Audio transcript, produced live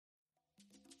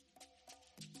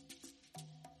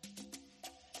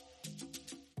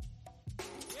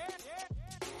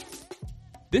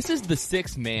This is the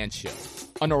Sixth Man Show,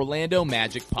 an Orlando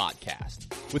Magic podcast,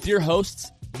 with your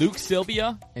hosts Luke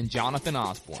Sylvia and Jonathan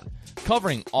Osborne,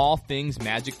 covering all things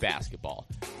Magic basketball.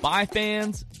 By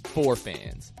fans, for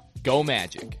fans. Go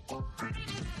Magic.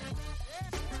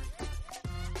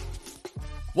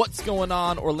 What's going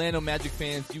on, Orlando Magic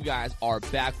fans? You guys are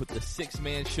back with the Sixth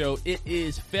Man Show. It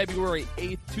is February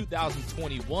 8th,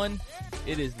 2021.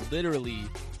 It is literally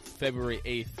February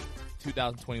 8th,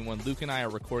 2021. Luke and I are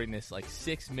recording this like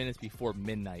 6 minutes before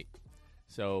midnight.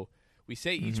 So we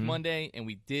say each Monday, and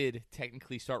we did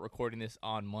technically start recording this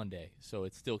on Monday. So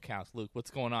it still counts. Luke,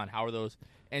 what's going on? How are those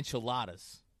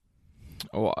enchiladas?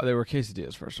 Oh, they were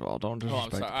quesadillas, first of all. Don't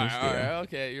disrespect the quesadilla. All right.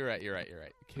 Okay, you're right. Yeah.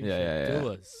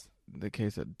 The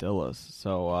quesadillas.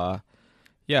 So,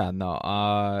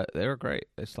 they were great.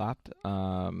 They slapped.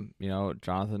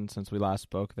 Jonathan, since we last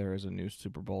spoke, there is a new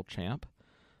Super Bowl champ.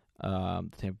 The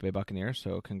Tampa Bay Buccaneers.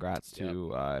 So congrats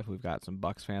to if we've got some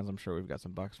Bucs fans. I'm sure we've got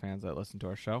some Bucs fans that listen to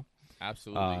our show.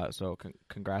 Absolutely. So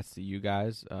congrats to you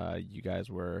guys. You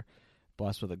guys were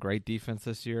blessed with a great defense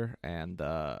this year and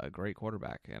a great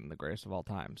quarterback and the greatest of all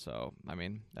time. So I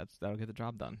mean that'll get the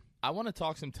job done. I want to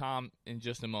talk some Tom in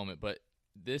just a moment, but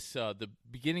this the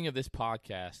beginning of this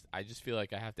podcast, I just feel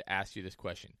like I have to ask you this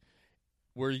question: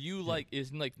 were you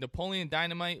is Napoleon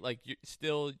Dynamite you're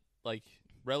still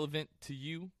relevant to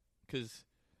you? Because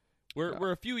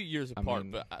we're a few years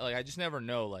apart, but I just never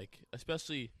know.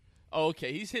 Especially,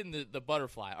 he's hitting the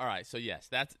butterfly. All right, so yes,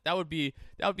 that would be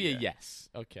a yes.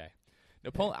 Okay,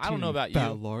 Napoleon. I don't know about you,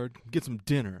 Ballard. Get some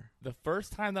dinner. The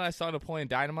first time that I saw Napoleon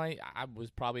Dynamite, I was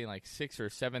probably in 6th or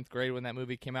 7th grade when that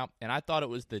movie came out, and I thought it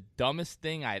was the dumbest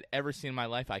thing I had ever seen in my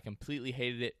life. I completely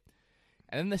hated it.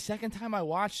 And then the second time I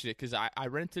watched it, because I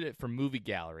rented it from Movie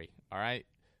Gallery. All right,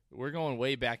 we're going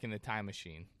way back in the time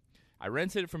machine. I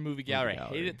rented it from Movie Gallery. I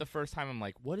hated it the first time. I'm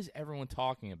like, what is everyone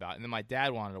talking about? And then my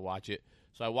dad wanted to watch it.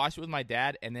 So I watched it with my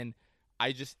dad, and then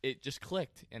it just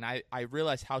clicked. And I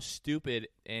realized how stupid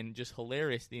and just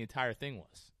hilarious the entire thing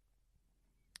was.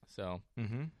 So.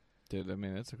 Dude, I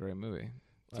mean, it's a great movie.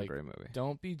 It's a great movie.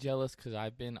 Don't be jealous because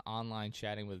I've been online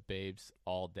chatting with babes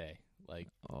all day.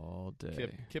 All day.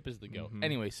 Kip is the GOAT.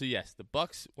 Anyway, so yes, the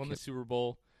Bucs won the Super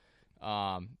Bowl.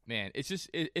 Man, it's just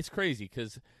it's crazy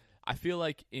because I feel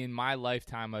like in my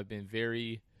lifetime I've been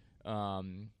very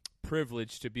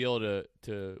privileged to be able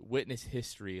to witness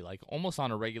history almost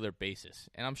on a regular basis.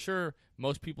 And I'm sure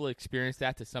most people experience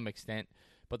that to some extent.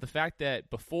 But the fact that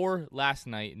before last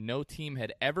night, no team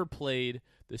had ever played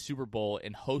the Super Bowl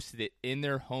and hosted it in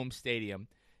their home stadium,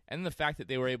 and the fact that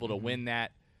they were able to win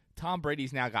that, Tom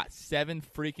Brady's now got 7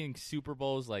 freaking Super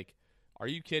Bowls. Are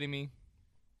you kidding me?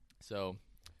 So.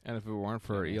 And if it weren't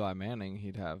for Eli Manning,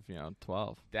 he'd have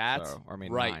 12. That's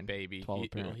right, 9, baby. 12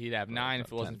 He'd have 9 if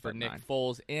it wasn't for Nick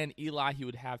Foles. And Eli, he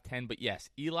would have 10. But yes,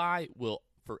 Eli will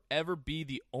forever be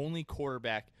the only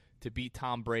quarterback to beat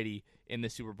Tom Brady in the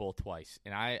Super Bowl twice.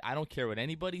 And I don't care what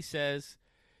anybody says.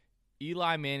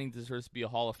 Eli Manning deserves to be a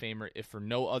Hall of Famer if for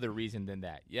no other reason than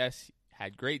that. Yes,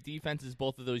 had great defenses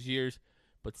both of those years,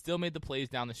 but still made the plays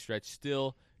down the stretch,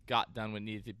 still got done what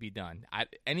needed to be done.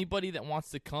 Anybody that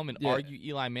wants to come and argue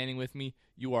Eli Manning with me,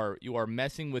 you are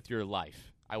messing with your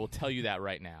life. I will tell you that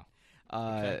right now.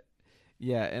 Okay?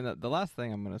 Yeah, and the last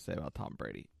thing I'm going to say about Tom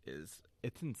Brady is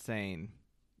it's insane.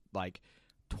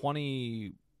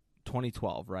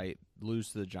 2012, right?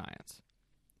 Lose to the Giants.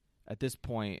 At this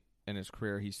point in his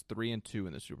career, he's 3-2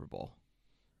 in the Super Bowl.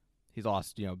 He's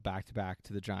lost, back-to-back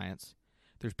to the Giants.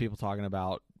 There's people talking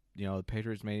about the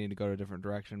Patriots may need to go to a different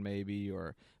direction maybe,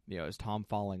 or, is Tom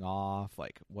falling off?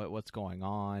 What's going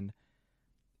on?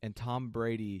 And Tom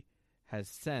Brady has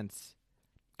since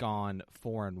gone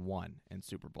 4-1 in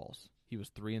Super Bowls. He was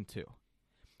 3-2.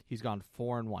 He's gone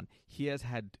 4-1. He has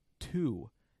had 2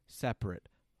 separate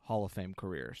Hall of Fame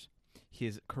careers.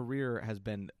 His career has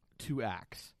been 2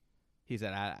 acts. He's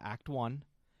at Act 1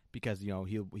 because,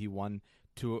 he won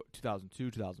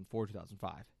 2002, 2004,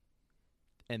 2005.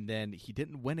 And then he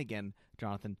didn't win again,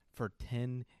 Jonathan, for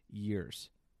 10 years.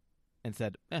 And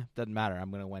said, doesn't matter. I'm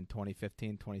going to win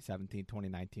 2015, 2017,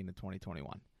 2019, and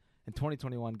 2021. In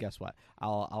 2021, guess what?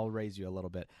 I'll raise you a little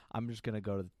bit. I'm just going to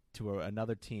go to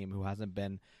another team who hasn't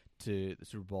been to the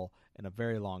Super Bowl in a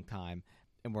very long time,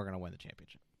 and we're going to win the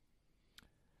championship.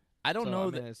 I don't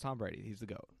know that it's Tom Brady. He's the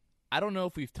GOAT. I don't know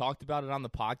if we've talked about it on the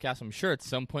podcast. I'm sure at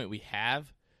some point we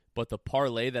have, but the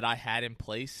parlay that I had in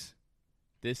place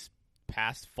this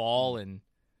past fall, and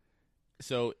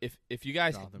so if you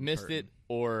guys missed it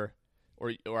or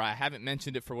I haven't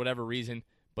mentioned it for whatever reason,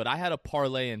 but I had a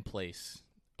parlay in place,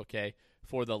 okay,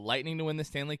 for the Lightning to win the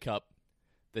Stanley Cup,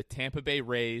 the Tampa Bay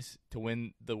Rays to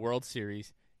win the World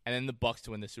Series, and then the Bucs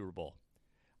to win the Super Bowl.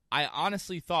 I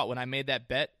honestly thought when I made that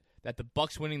bet that the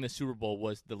Bucks winning the Super Bowl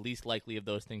was the least likely of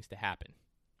those things to happen.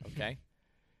 Okay?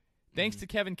 Thanks to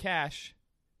Kevin Cash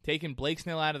taking Blake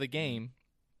Snell out of the game,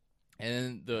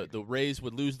 and the Rays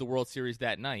would lose the World Series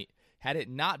that night. Had it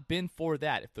not been for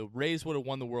that, if the Rays would have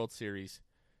won the World Series,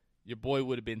 your boy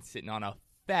would have been sitting on a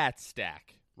fat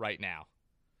stack right now.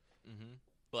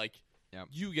 Like,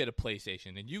 you get a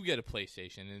PlayStation, and you get a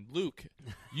PlayStation, and Luke,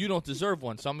 you don't deserve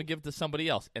one, so I'm going to give it to somebody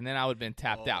else. And then I would have been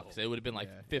tapped out because it would have been like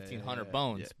 1,500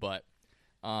 bones. But,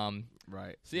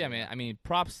 right. So, yeah, man, I mean,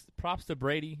 props to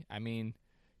Brady. I mean,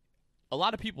 a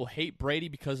lot of people hate Brady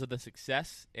because of the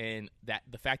success and that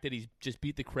the fact that he's just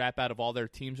beat the crap out of all their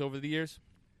teams over the years.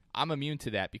 I'm immune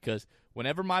to that because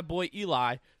whenever my boy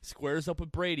Eli squares up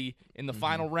with Brady in the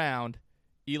final round,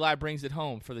 Eli brings it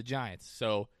home for the Giants.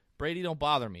 So Brady don't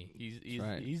bother me. He's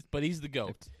the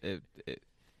GOAT.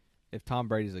 If Tom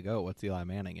Brady's the GOAT, what's Eli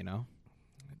Manning? You know,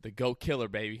 the GOAT killer,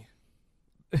 baby.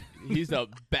 He's a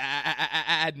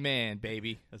bad man,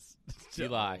 baby.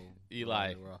 Eli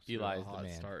is the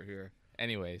man. Start here.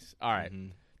 Anyways, all right.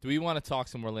 Do we want to talk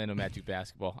some Orlando Magic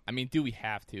basketball? I mean, do we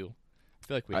have to? I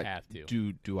feel like we have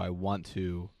to. Do I want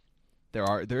to?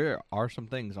 There are some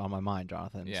things on my mind,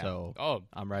 Jonathan. Yeah. So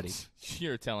I'm ready.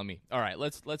 You're telling me. All right,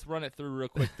 let's run it through real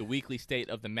quick. The weekly state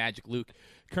of the Magic, Luke.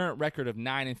 Current record of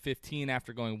 9-15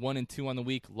 after going 1-2 on the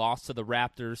week. Lost to the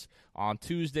Raptors on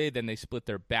Tuesday. Then they split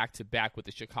their back-to-back with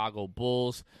the Chicago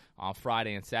Bulls on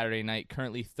Friday and Saturday night.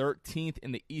 Currently 13th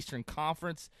in the Eastern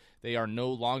Conference. They are no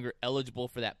longer eligible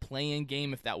for that play-in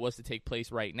game if that was to take place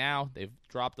right now. They've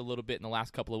dropped a little bit in the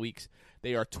last couple of weeks.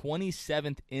 They are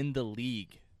 27th in the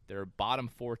league. They're a bottom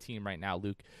 4 team right now,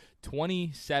 Luke.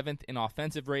 27th in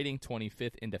offensive rating,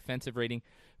 25th in defensive rating.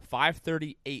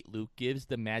 538, Luke, gives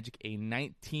the Magic a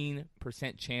 19%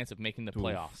 chance of making the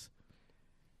playoffs.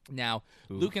 Now,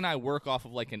 Luke and I work off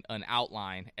of like an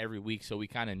outline every week, so we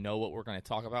kind of know what we're going to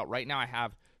talk about. Right now I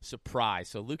have surprise,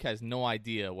 so Luke has no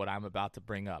idea what I'm about to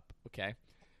bring up, okay?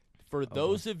 For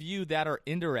those of you that are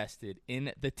interested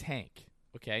in the tank,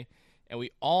 okay, and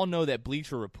we all know that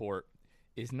Bleacher Report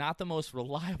is not the most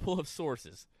reliable of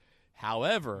sources.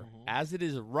 However, as it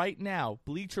is right now,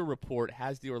 Bleacher Report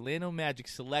has the Orlando Magic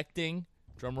selecting,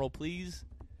 drumroll please,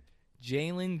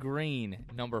 Jalen Green,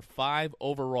 number 5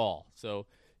 overall. So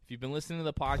if you've been listening to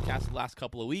the podcast the last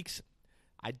couple of weeks,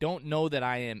 I don't know that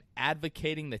I am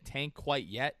advocating the tank quite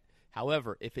yet.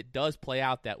 However, if it does play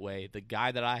out that way, the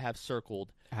guy that I have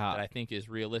circled that I think is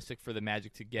realistic for the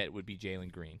Magic to get would be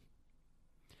Jalen Green.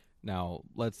 Now,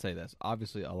 let's say this.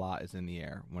 Obviously, a lot is in the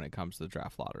air when it comes to the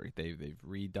draft lottery. They've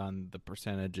redone the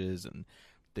percentages and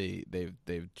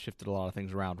they've shifted a lot of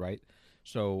things around, right?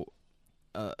 So,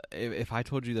 if I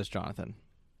told you this, Jonathan,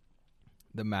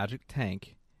 the Magic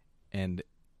tank and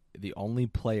the only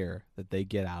player that they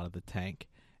get out of the tank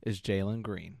is Jalen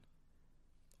Green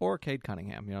or Cade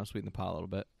Cunningham, sweeten the pot a little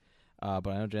bit. But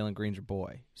I know Jalen Green's your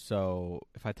boy. So,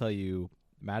 if I tell you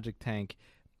Magic tank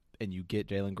and you get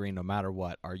Jalen Green no matter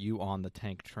what, are you on the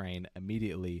tank train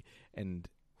immediately? And,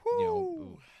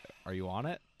 are you on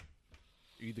it?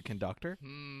 Are you the conductor?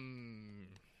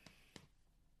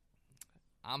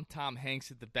 I'm Tom Hanks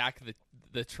at the back of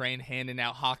the train handing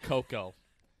out hot cocoa,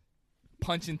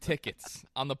 punching tickets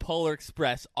on the Polar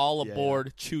Express, all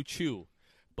aboard, choo-choo.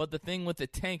 But the thing with the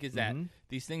tank is that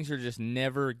these things are just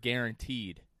never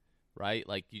guaranteed, right?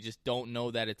 Like, you just don't know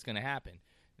that it's going to happen.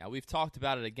 Now, we've talked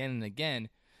about it again and again.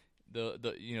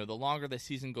 The longer the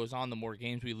season goes on, the more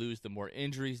games we lose, the more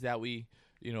injuries that we,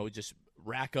 just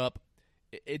rack up.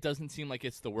 It doesn't seem like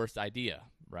it's the worst idea,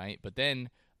 right? But then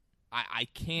I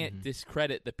can't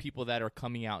discredit the people that are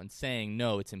coming out and saying,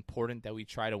 no, it's important that we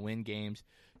try to win games,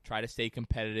 try to stay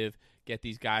competitive, get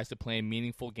these guys to play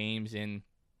meaningful games in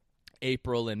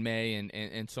April and May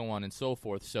and so on and so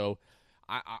forth. So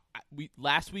we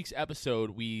last week's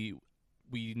episode, we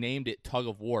named it Tug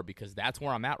of War because that's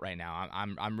where I'm at right now.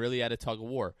 I'm really at a tug of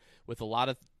war with a lot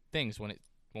of things when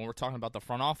we're talking about the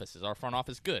front office. Is our front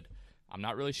office good? I'm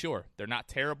not really sure. They're not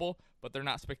terrible, but they're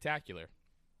not spectacular.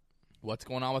 What's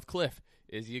going on with Cliff?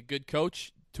 Is he a good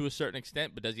coach to a certain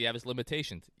extent, but does he have his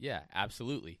limitations? Yeah,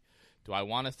 absolutely. Do I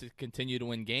want us to continue to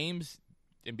win games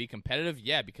and be competitive?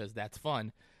 Yeah, because that's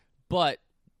fun. But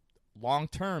long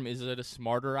term, is it a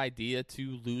smarter idea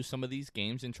to lose some of these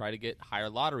games and try to get higher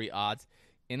lottery odds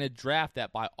in a draft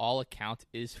that by all accounts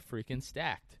is freaking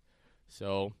stacked?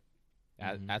 So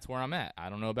that's where I'm at. I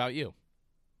don't know about you.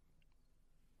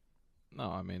 No,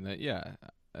 I mean,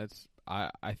 that's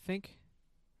I think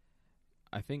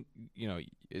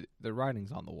the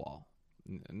writing's on the wall.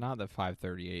 Not that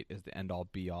 538 is the end all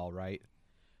be all, right?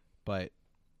 But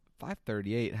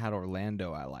 538 had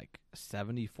Orlando at like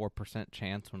 74%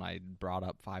 chance when I brought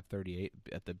up 538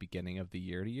 at the beginning of the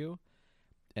year to you.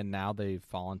 And now they've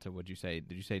fallen to, what'd you say?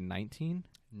 Did you say 19?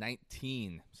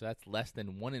 19. So that's less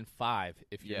than 1 in 5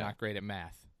 if you're not great at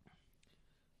math.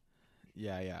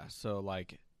 Yeah. So,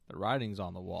 like, the writing's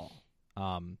on the wall.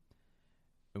 And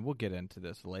we'll get into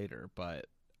this later, but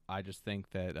I just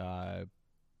think that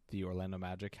the Orlando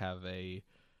Magic are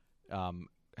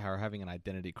having an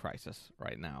identity crisis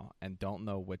right now and don't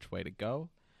know which way to go.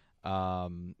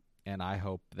 And I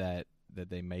hope that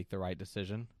they make the right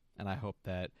decision. And I hope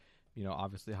that,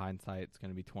 obviously hindsight's going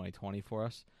to be 20/20 for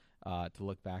us to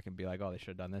look back and be like, oh, they should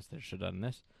have done this, they should have done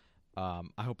this.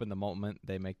 I hope in the moment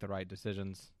they make the right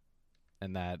decisions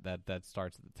and that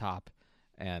starts at the top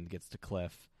and gets to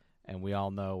Cliff. And we all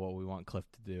know what we want Cliff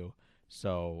to do.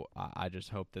 So I just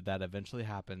hope that eventually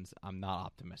happens. I'm not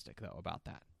optimistic, though, about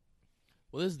that.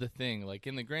 Well, this is the thing. Like,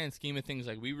 in the grand scheme of things,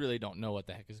 like, we really don't know what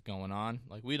the heck is going on.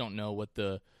 Like, we don't know what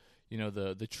the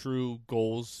true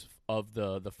goals of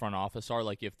the front office are.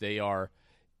 Like, if they are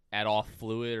at all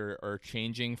fluid or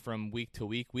changing from week to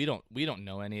week, we don't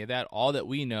know any of that. All that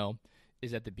we know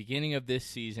is at the beginning of this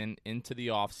season into the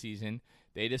off season,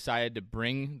 they decided to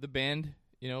bring the band,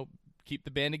 keep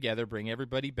the band together, bring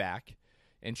everybody back,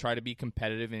 and try to be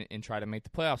competitive and try to make the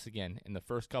playoffs again. In the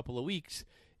first couple of weeks,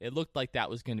 it looked like that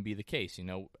was going to be the case.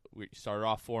 We started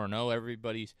off 4-0.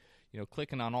 Everybody's,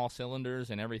 clicking on all cylinders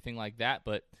and everything like that.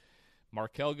 But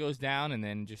Markelle goes down, and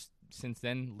then just since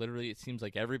then, literally, it seems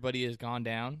like everybody has gone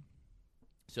down.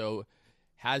 So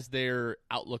has their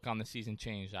outlook on the season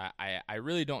changed? I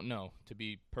really don't know, to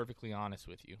be perfectly honest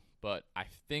with you. But I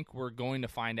think we're going to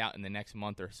find out in the next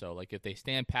month or so. Like, if they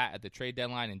stand pat at the trade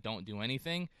deadline and don't do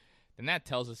anything, then that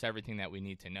tells us everything that we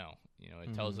need to know.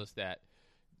 It tells us that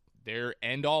their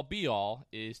end-all, be-all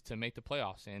is to make the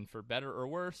playoffs. And for better or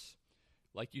worse,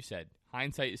 like you said,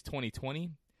 hindsight is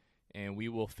 20/20, and we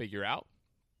will figure out.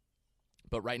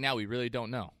 But right now, we really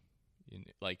don't know.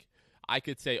 Like, I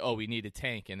could say, oh, we need a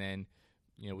tank, and then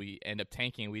we end up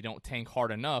tanking. We don't tank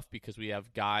hard enough because we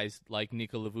have guys like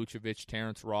Nikola Vucevic,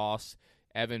 Terrence Ross,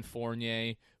 Evan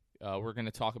Fournier. We're going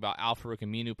to talk about Al-Farouq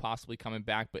Aminu possibly coming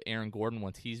back, but Aaron Gordon,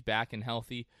 once he's back and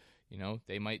healthy,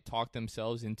 they might talk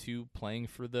themselves into playing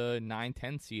for the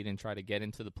 9-10 seed and try to get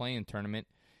into the play-in tournament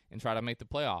and try to make the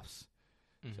playoffs.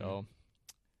 Mm-hmm. So,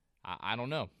 I don't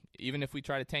know. Even if we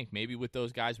try to tank, maybe with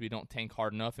those guys we don't tank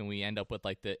hard enough and we end up with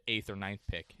like the 8th or 9th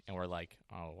pick, and we're like,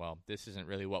 oh, well, this isn't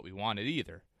really what we wanted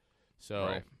either.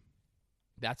 So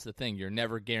That's the thing. You're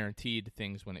never guaranteed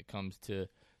things when it comes to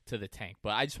the tank.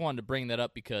 But I just wanted to bring that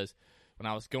up because when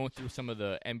I was going through some of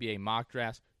the NBA mock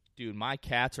drafts, dude, my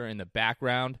cats are in the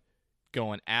background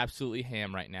going absolutely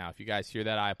ham right now. If you guys hear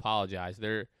that, I apologize.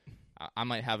 I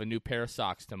might have a new pair of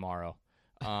socks tomorrow.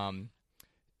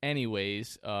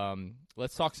 Anyways,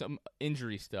 let's talk some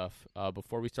injury stuff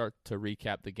before we start to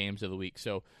recap the games of the week.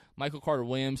 So Michael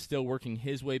Carter-Williams still working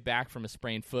his way back from a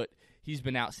sprained foot. He's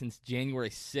been out since January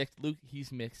 6th. Luke,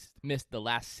 he's missed the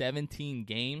last 17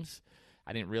 games.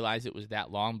 I didn't realize it was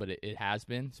that long, but it has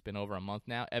been. It's been over a month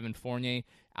now. Evan Fournier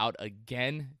out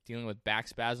again, dealing with back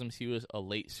spasms. He was a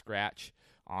late scratch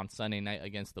on Sunday night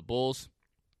against the Bulls.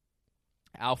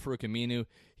 Al-Farouq Aminu,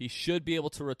 he should be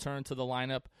able to return to the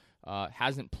lineup.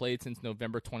 Hasn't played since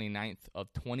November 29th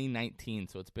of 2019,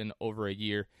 so it's been over a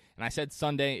year. And I said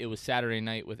Sunday, it was Saturday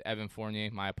night with Evan Fournier.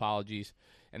 My apologies.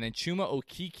 And then Chuma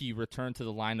Okeke returned to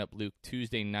the lineup, Luke,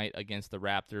 Tuesday night against the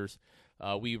Raptors.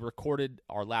 We recorded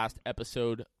our last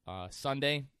episode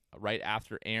Sunday, right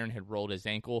after Aaron had rolled his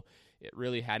ankle. It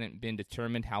really hadn't been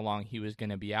determined how long he was going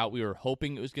to be out. We were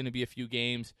hoping it was going to be a few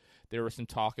games. There was some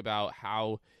talk about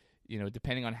how,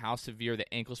 depending on how severe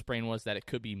the ankle sprain was, that it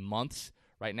could be months.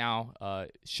 Right now,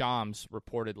 Shams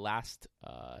reported last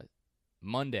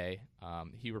Monday,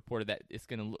 he reported that it's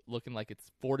going to looking like it's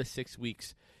 4 to 6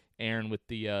 weeks, Aaron, with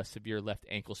the severe left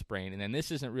ankle sprain. And then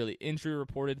this isn't really injury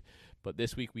reported, but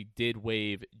this week we did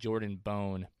waive Jordan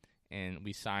Bone, and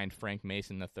we signed Frank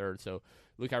Mason III. So,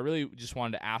 Luke, I really just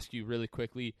wanted to ask you really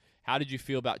quickly, how did you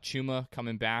feel about Chuma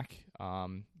coming back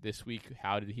this week?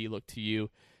 How did he look to you?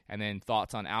 And then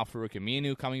thoughts on Al-Farouq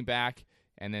Aminu coming back,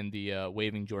 and then the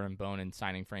waiving Jordan Bone and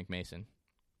signing Frank Mason.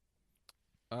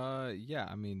 Yeah,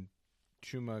 I mean,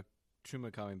 Chuma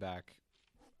coming back.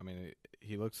 I mean,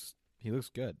 he looks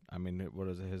good. I mean, what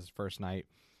is it, his first night?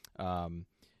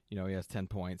 He has 10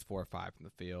 points, 4 or 5 from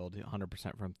the field,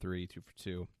 100% from 3, 2 for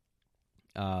 2.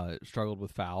 Struggled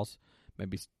with fouls.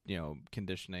 Maybe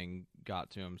conditioning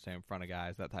got to him, staying in front of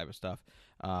guys, that type of stuff.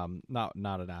 Not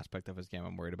an aspect of his game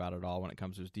I'm worried about at all when it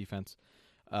comes to his defense.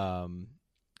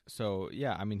 So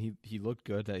yeah, I mean he looked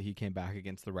good that he came back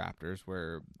against the Raptors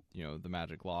where the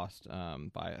Magic lost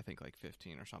by I think like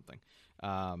 15 or something.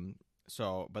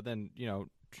 But then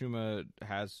Chuma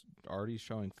has already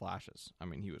showing flashes. I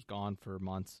mean he was gone for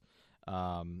months,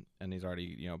 and he's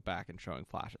already back and showing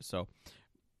flashes. So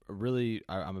really,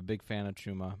 I'm a big fan of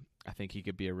Chuma. I think he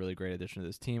could be a really great addition to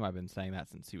this team. I've been saying that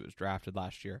since he was drafted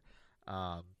last year,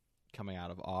 coming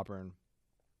out of Auburn.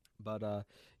 But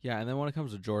yeah, and then when it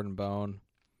comes to Jordan Bone,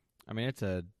 I mean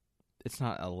it's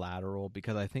not a lateral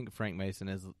because I think Frank Mason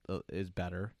is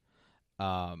better.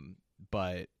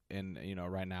 But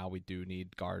right now we do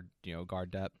need guard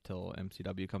depth till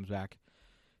MCW comes back.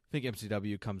 I think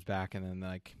MCW comes back and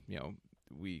then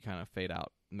we kind of fade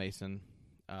out Mason.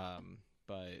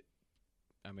 But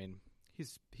I mean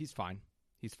he's fine.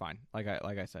 He's fine. Like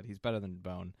I said, he's better than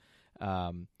Bone.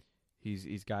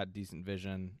 He's got decent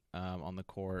vision on the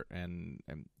court and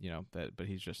but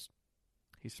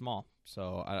he's small.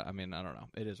 So I mean I don't know.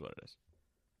 It is what it is.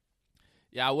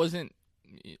 Yeah,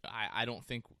 I don't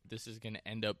think this is going to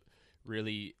end up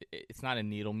really. It's not a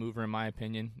needle mover in my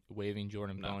opinion. Waiving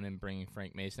Jordan Bone and bringing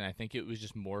Frank Mason. I think it was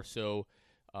just more so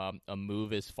a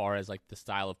move as far as like the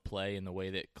style of play and the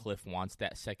way that Cliff wants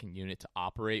that second unit to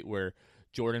operate. Where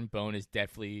Jordan Bone is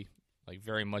definitely like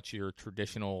very much your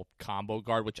traditional combo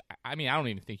guard, which I mean I don't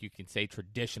even think you can say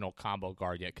traditional combo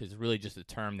guard yet because it's really just a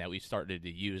term that we've started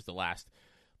to use the last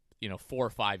 4 or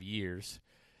 5 years.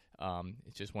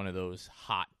 It's just one of those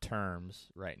hot terms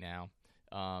right now.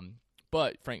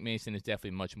 But Frank Mason is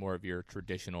definitely much more of your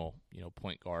traditional,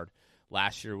 point guard.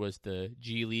 Last year was the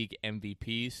G League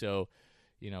MVP, so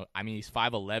I mean he's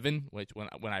 5'11", which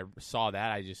when I saw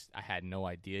that I had no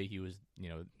idea he was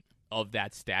of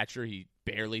that stature. He's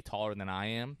barely taller than I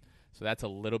am, so that's a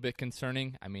little bit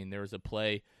concerning. I mean there was a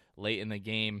play late in the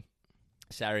game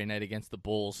Saturday night against the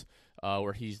Bulls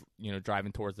where he's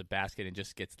driving towards the basket and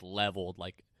just gets leveled.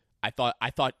 Like I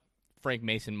thought Frank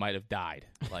Mason might have died.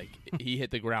 Like he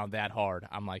hit the ground that hard.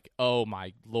 I'm like, oh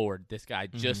my Lord, this guy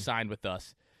just signed with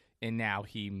us, and now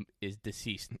he is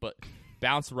deceased. But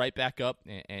bounced right back up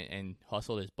and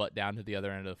hustled his butt down to the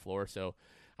other end of the floor. So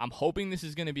I'm hoping this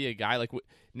is going to be a guy like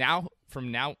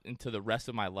from now into the rest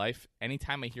of my life.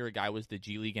 Anytime I hear a guy was the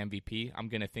G League MVP, I'm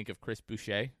going to think of Chris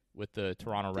Boucher with the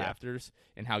Toronto Raptors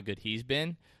and how good he's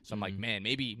been. So I'm like, man,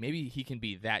 maybe he can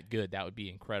be that good. That would be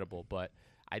incredible. But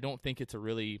I don't think it's a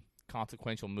really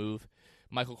consequential move.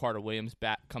 Michael Carter-Williams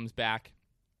comes back.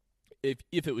 If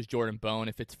it was Jordan Bone,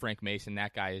 if it's Frank Mason,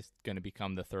 that guy is going to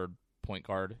become the third point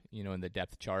guard, in the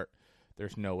depth chart.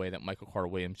 There's no way that Michael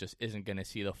Carter-Williams just isn't going to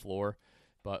see the floor.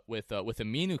 But with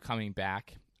Aminu coming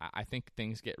back, I think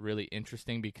things get really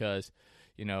interesting because,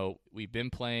 we've been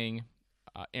playing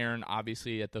Aaron,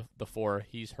 obviously, at the 4.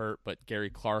 He's hurt, but Gary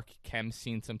Clark, Kem's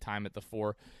seen some time at the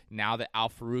 4. Now that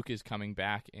Al-Farouq is coming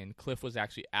back, and Cliff was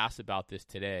actually asked about this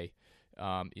today,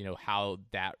 how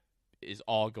that is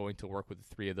all going to work with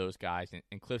the 3 of those guys.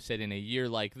 And Cliff said in a year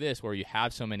like this where you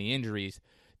have so many injuries,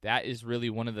 that is really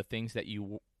one of the things that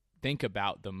you think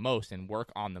about the most and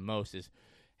work on the most is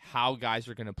how guys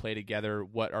are going to play together,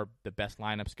 what are the best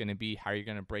lineups going to be, how are you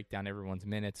going to break down everyone's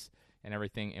minutes and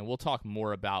everything. And we'll talk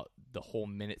more about the whole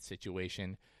minute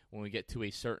situation when we get to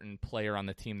a certain player on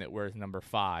the team that wears number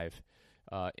 5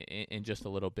 in just a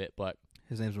little bit. But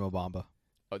his name's Mo Bamba.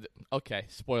 Okay,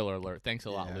 spoiler alert. Thanks a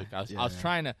lot, Luke. I was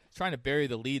trying to bury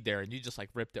the lead there, and you just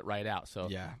ripped it right out. So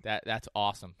that's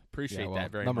awesome. Appreciate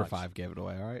that very number much. Number 5 gave it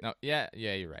away. All right. No, yeah,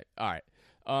 you're right. All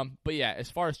right. But yeah, as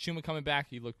far as Chuma coming back,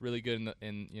 he looked really good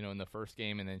in the first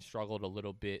game, and then struggled a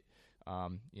little bit,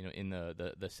 in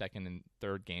the second and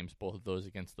third games, both of those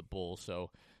against the Bulls. So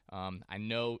I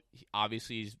know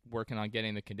obviously he's working on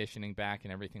getting the conditioning back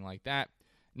and everything like that.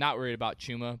 Not worried about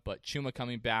Chuma, but Chuma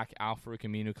coming back, Al-Farouq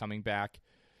Aminu coming back.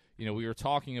 We were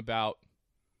talking about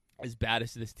as bad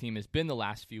as this team has been the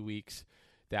last few weeks,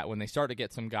 that when they start to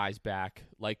get some guys back,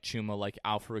 like Chuma, like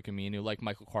Al-Farouq Aminu, like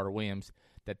Michael Carter-Williams,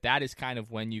 that is kind of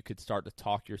when you could start to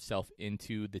talk yourself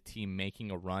into the team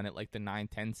making a run at the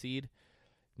 9-10 seed.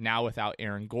 Now without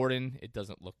Aaron Gordon, it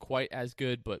doesn't look quite as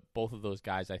good, but both of those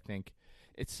guys, I think,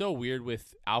 it's so weird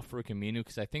with Al-Farouq Aminu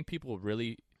because I think people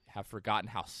really have forgotten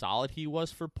how solid he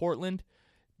was for Portland.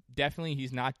 Definitely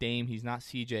he's not Dame, he's not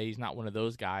CJ, he's not one of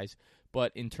those guys.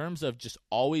 But in terms of just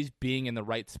always being in the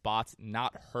right spots,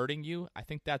 not hurting you, I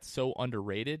think that's so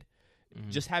underrated. Mm-hmm.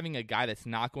 Just having a guy that's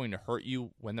not going to hurt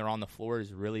you when they're on the floor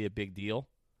is really a big deal.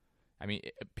 I mean,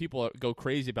 people go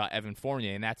crazy about Evan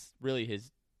Fournier, and that's really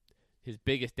his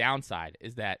biggest downside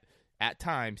is that at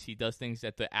times he does things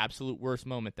at the absolute worst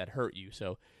moment that hurt you.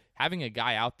 So having a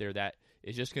guy out there that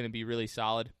is just going to be really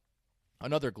solid,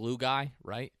 another glue guy,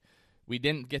 right? we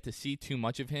didn't get to see too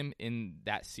much of him in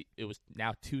that it was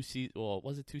now 2 seasons. Well,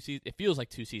 was it 2 seasons? It feels like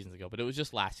 2 seasons ago, but it was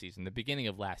just last season, the beginning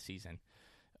of last season,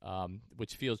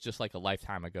 which feels just like a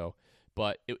lifetime ago.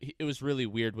 But it was really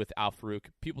weird with Al-Farouq.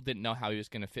 People didn't know how he was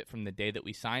going to fit from the day that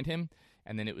we signed him,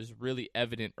 and then it was really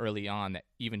evident early on that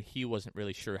even he wasn't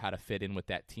really sure how to fit in with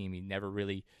that team. He never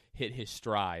really hit his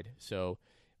stride. So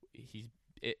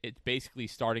it's basically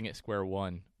starting at square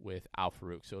one with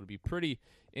Al-Farouq. So it'll be pretty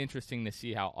interesting to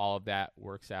see how all of that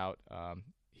works out.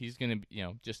 He's going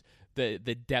to, just the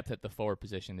depth at the forward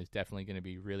position is definitely going to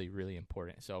be really, really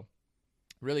important. So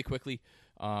really quickly,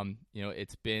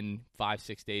 it's been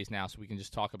 5-6 days now, so we can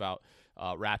just talk about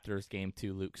Raptors game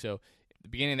 2, Luke. So at the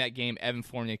beginning of that game, Evan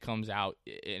Fournier comes out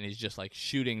and is just like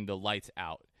shooting the lights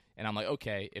out. And I'm like,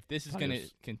 okay, if this is going to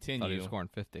continue. Thought he was scoring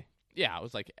 50. Yeah, I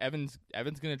was like, Evan's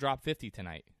going to drop 50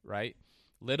 tonight, right?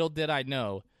 Little did I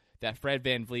know that Fred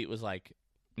VanVleet was like,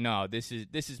 no, this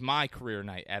is my career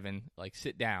night, Evan. Like,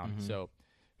 sit down. Mm-hmm. So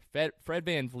Fred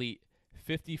VanVleet,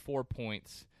 54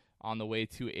 points on the way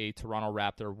to a Toronto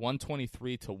Raptor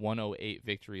 123-108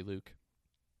 victory, Luke.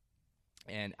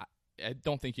 And I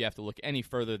don't think you have to look any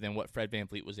further than what Fred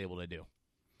VanVleet was able to do.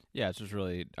 Yeah, it's just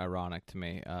really ironic to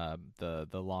me. The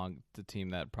team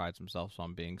that prides themselves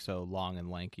on being so long and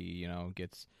lanky,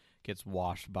 gets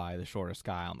washed by the shortest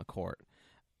guy on the court.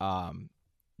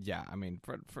 Yeah, I mean,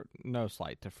 for no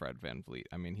slight to Fred VanVleet.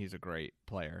 I mean, he's a great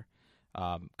player.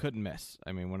 Couldn't miss.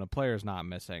 I mean, when a player's not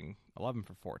missing, 11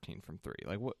 for 14 from 3.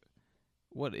 Like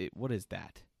what is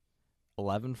that?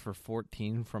 11 for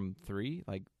 14 from 3?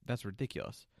 Like, that's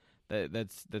ridiculous.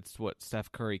 That's what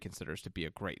Steph Curry considers to be a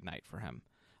great night for him.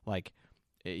 Like,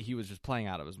 he was just playing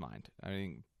out of his mind. I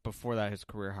mean, before that, his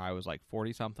career high was like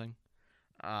 40-something.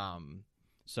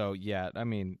 So, yeah, I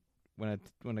mean,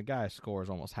 when a guy scores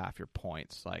almost half your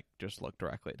points, like, just look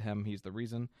directly at him. He's the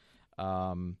reason.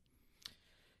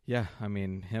 Yeah, I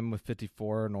mean, him with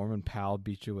 54. Norman Powell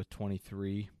beat you with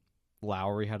 23.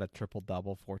 Lowry had a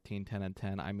triple-double, 14, 10, and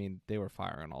 10. I mean, they were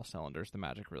firing on all cylinders. The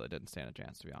Magic really didn't stand a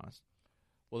chance, to be honest.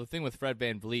 Well, the thing with Fred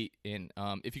VanVleet, and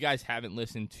if you guys haven't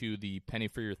listened to the Penny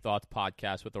for Your Thoughts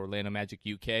podcast with Orlando Magic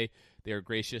UK, they were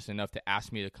gracious enough to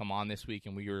ask me to come on this week,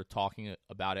 and we were talking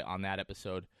about it on that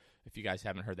episode. If you guys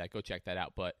haven't heard that, go check that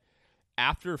out. But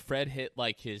after Fred hit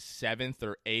like his 7th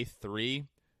or 8th three,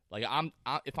 like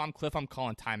if I'm Cliff, I'm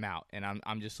calling timeout, and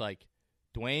I'm just like,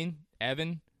 Dwayne,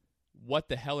 Evan, what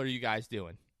the hell are you guys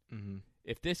doing? Mm-hmm.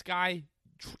 If this guy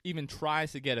even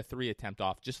tries to get a 3 attempt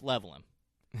off, just level him.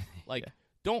 Like. Yeah.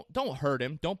 Don't hurt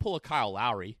him. Don't pull a Kyle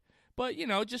Lowry. But,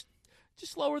 just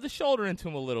lower the shoulder into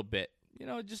him a little bit.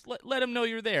 Just let him know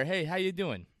you're there. Hey, how you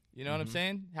doing? You know what I'm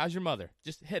saying? How's your mother?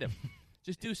 Just hit him.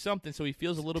 Just do something so he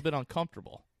feels a little bit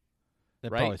uncomfortable.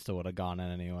 That right? probably still would have gone in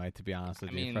anyway, to be honest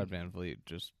with you. mean, Fred VanVleet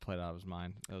just played out of his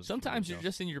mind. Sometimes you're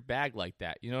just in your bag like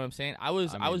that. You know what I'm saying? I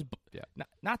was yeah.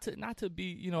 not to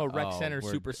be, a rec center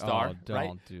superstar, right?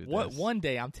 Don't do this. One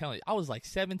day, I'm telling you, I was like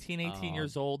 17, 18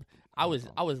 years old. I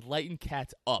was lighting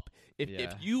cats up.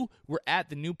 If you were at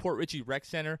the Newport Richie Rec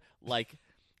Center like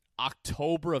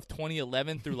October of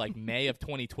 2011 through like May of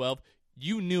 2012,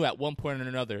 you knew at one point or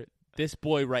another this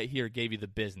boy right here gave you the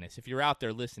business. If you're out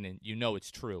there listening, you know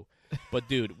it's true. But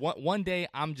dude, one day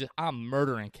I'm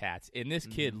murdering cats, and this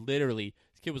kid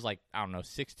was like, I don't know,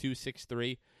 6'2",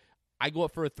 6'3". I go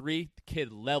up for a 3, the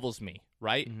kid levels me,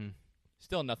 right? Mm-hmm.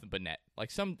 Still nothing but net.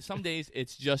 Like some days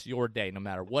it's just your day. No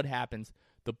matter what happens,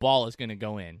 the ball is going to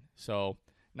go in. So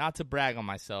not to brag on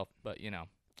myself, but yeah,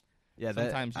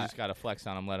 sometimes you just got to flex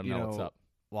on them, let them know what's up.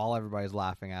 While everybody's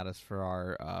laughing at us for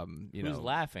our, Who's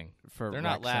laughing? For They're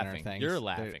not rec center laughing. things, You're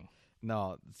laughing.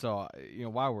 No, so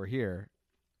while we're here,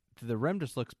 the rim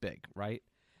just looks big, right?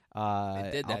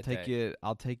 It did that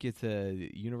I'll take you to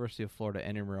University of Florida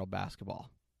intramural basketball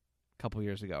a couple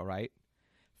years ago, right?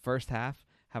 First half,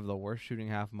 have the worst shooting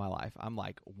half of my life. I'm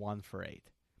like 1 for 8.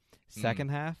 Second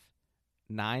half,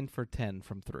 9 for 10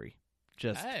 from 3.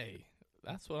 Just hey,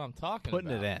 that's what I'm talking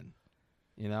putting about. it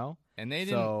in, And they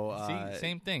didn't see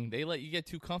same thing. They let you get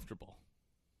too comfortable.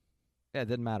 Yeah, it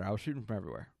didn't matter. I was shooting from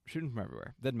everywhere.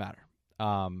 Didn't matter.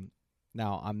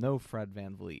 Now, I'm no Fred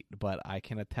VanVleet, but I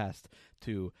can attest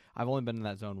to I've only been in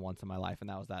that zone once in my life, and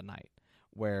that was that night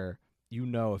where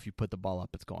if you put the ball up,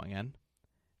 it's going in.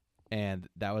 And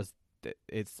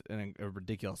it's a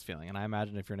ridiculous feeling. And I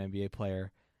imagine if you're an NBA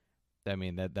player, I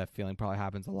mean, that feeling probably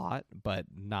happens a lot, but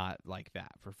not like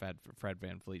that for Fred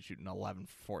VanVleet shooting 11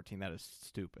 for 14. That is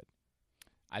stupid.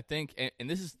 I think, and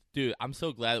this is, dude, I'm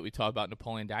so glad that we talk about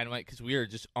Napoleon Dynamite because we are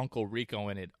just Uncle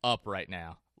Ricoing it up right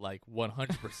now, like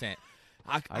 100%.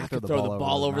 I could throw the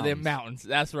ball over them mountains.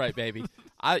 That's right, baby.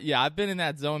 I've been in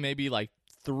that zone maybe like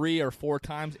 3 or 4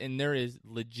 times, and there is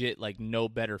legit like no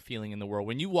better feeling in the world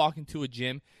when you walk into a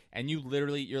gym and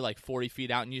you're like 40 feet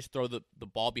out and you just throw the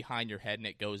ball behind your head and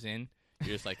it goes in.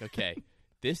 You're just like, okay,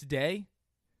 this day,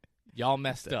 y'all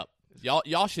messed up.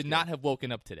 Y'all should not have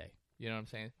woken up today. You know what I'm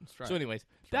saying? Right. So, anyways,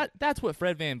 that's what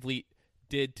Fred VanVleet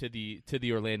did to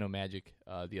the Orlando Magic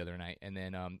the other night, and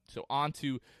then so on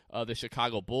to the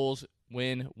Chicago Bulls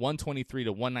win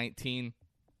 123-119.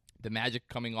 The Magic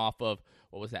coming off of,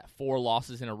 4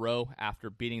 losses in a row after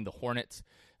beating the Hornets.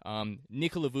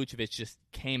 Nikola Vucevic just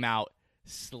came out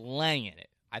slanging it.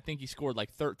 I think he scored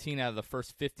like 13 out of the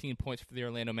first 15 points for the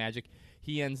Orlando Magic.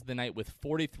 He ends the night with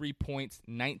 43 points,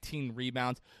 19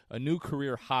 rebounds, a new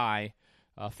career high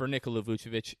for Nikola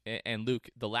Vucevic. And Luke,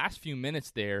 the last few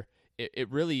minutes there,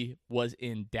 it really was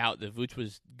in doubt that Vuce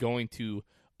was going to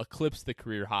eclipse the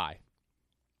career high.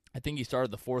 I think he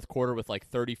started the fourth quarter with like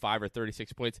 35 or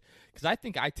 36 points, because I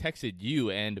think I texted you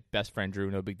and best friend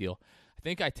Drew, no big deal. I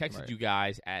think I texted you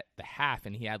guys at the half,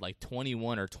 and he had like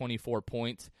 21 or 24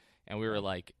 points, and we were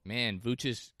like, man,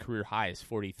 Vuce's career high is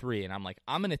 43, and I'm like,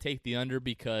 I'm going to take the under,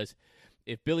 because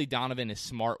if Billy Donovan is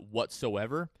smart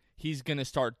whatsoever, he's going to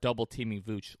start double-teaming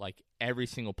Vuce like every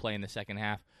single play in the second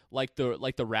half, like the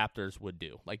Raptors would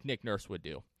do, like Nick Nurse would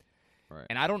do. Right.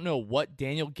 And I don't know what poor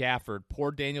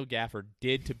Daniel Gafford,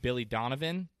 did to Billy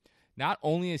Donovan. Not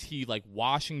only is he like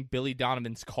washing Billy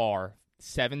Donovan's car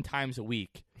 7 times a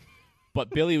week, but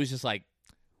Billy was just like,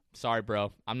 sorry,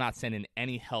 bro, I'm not sending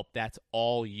any help. That's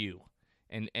all you.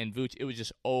 And Vuce, it was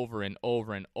just over and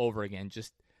over and over again,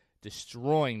 just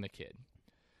destroying the kid.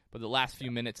 But the last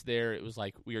few minutes there, it was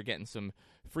like we were getting some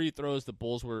free throws. The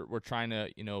Bulls were trying to,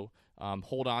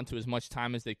 hold on to as much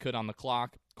time as they could on the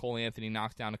clock. Cole Anthony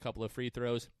knocks down a couple of free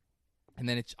throws. And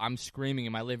then I'm screaming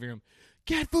in my living room,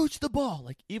 get Vuce the ball.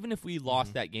 Like, even if we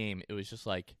lost that game, it was just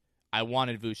like I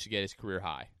wanted Vuce to get his career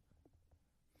high.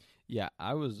 Yeah,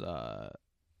 I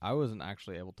wasn't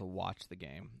actually able to watch the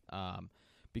game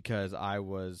because I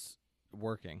was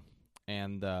working.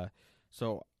 And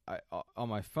so on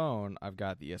my phone, I've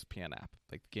got the ESPN app,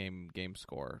 like game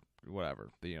score,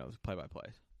 whatever, the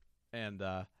play-by-plays. And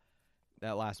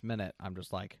that last minute, I'm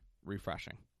just like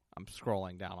refreshing. I'm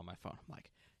scrolling down on my phone. I'm like,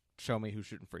 show me who's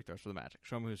shooting free throws for the Magic.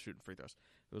 Show me who's shooting free throws.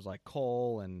 It was like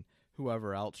Cole and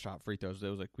whoever else shot free throws. It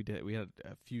was like we had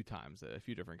a few times, a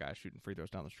few different guys shooting free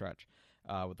throws down the stretch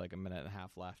with like a minute and a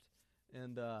half left.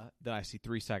 And then I see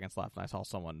 3 seconds left, and I saw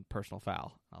someone personal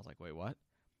foul. I was like, wait, what?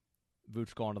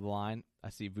 Vuce going to the line. I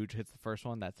see Vuce hits the first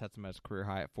one. That sets him at his career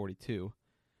high at 42.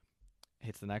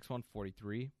 Hits the next one,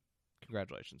 43.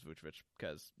 Congratulations, Vucevic,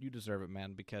 because you deserve it,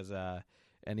 man. Because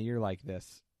in a year like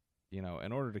this, in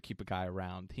order to keep a guy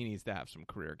around, he needs to have some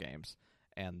career games.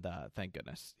 And thank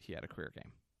goodness he had a career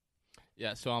game.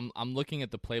 Yeah, so I'm looking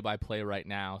at the play-by-play right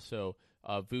now. So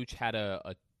Vuce had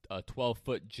a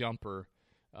 12-foot jumper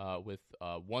with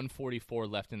 144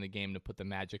 left in the game to put the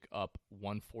Magic up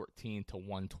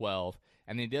 114-112.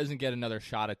 And he doesn't get another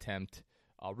shot attempt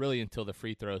really until the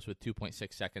free throws with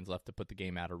 2.6 seconds left to put the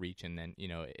game out of reach. And then,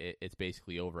 it's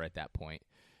basically over at that point.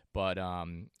 But,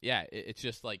 it's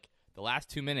just like the last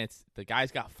 2 minutes, the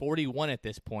guy's got 41 at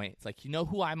this point. It's like,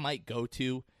 who I might go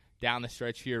to down the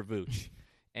stretch here? Vuce.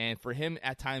 And for him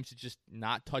at times to just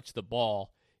not touch the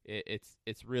ball,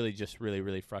 it's really just really,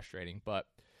 really frustrating. But,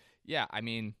 yeah, I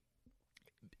mean,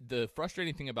 the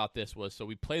frustrating thing about this was, so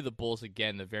we play the Bulls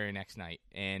again the very next night.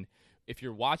 And if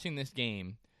you're watching this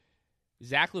game,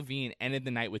 Zach LaVine ended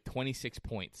the night with 26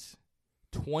 points.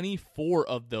 24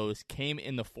 of those came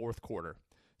in the fourth quarter.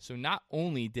 So not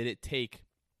only did it take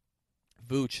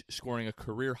Vuce scoring a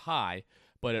career high,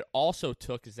 but it also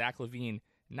took Zach LaVine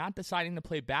not deciding to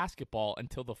play basketball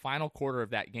until the final quarter of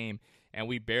that game, and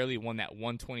we barely won that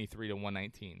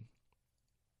 123-119.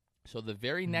 So the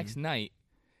very next night,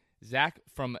 Zach,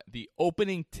 from the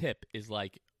opening tip, is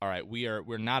like, all right,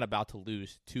 we're not about to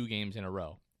lose 2 games in a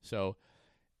row. So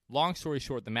long story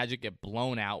short, the Magic get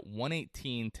blown out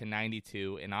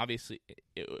 118-92, and obviously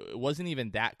it wasn't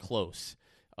even that close.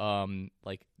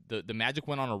 Like the Magic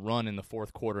went on a run in the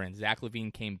fourth quarter, and Zach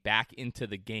LaVine came back into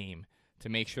the game to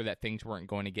make sure that things weren't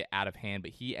going to get out of hand,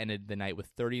 but he ended the night with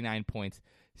 39 points,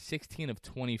 16 of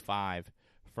 25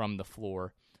 from the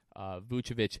floor.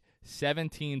 Vucevic,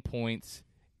 17 points,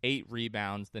 8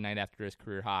 rebounds the night after his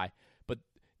career high. But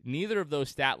neither of those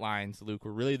stat lines, Luke,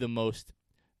 were really the most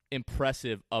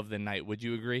impressive of the night. Would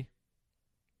you agree?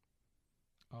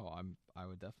 Oh, I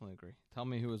would definitely agree. Tell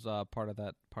me who was part of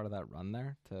that run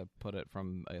there to put it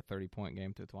from a 30-point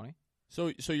game to a 20.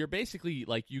 So you're basically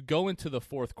like, you go into the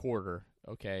fourth quarter,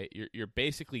 okay? You're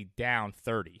basically down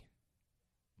 30,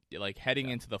 like heading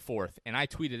into the fourth. And I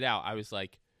tweeted out, I was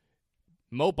like,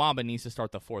 Mo Bamba needs to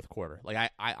start the fourth quarter.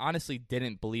 Like, I honestly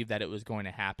didn't believe that it was going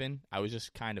to happen. I was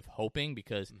just kind of hoping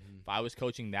because if I was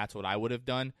coaching, that's what I would have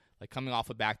done. Like, coming off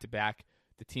a back-to-back,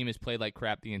 the team has played like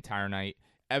crap the entire night.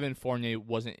 Evan Fournier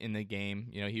wasn't in the game.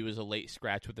 You know, he was a late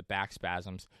scratch with the back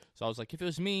spasms. So I was like, if it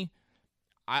was me,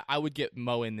 I would get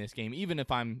Mo in this game, even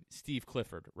if I'm Steve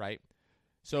Clifford, right?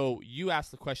 So you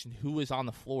asked the question, who was on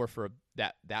the floor for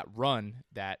that run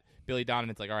that Billy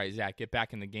Donovan's like, all right, Zach, get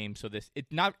back in the game. So it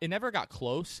never got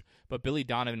close, but Billy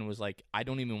Donovan was like, I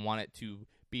don't even want it to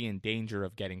be in danger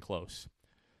of getting close.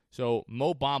 So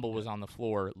Mo Bamba was on the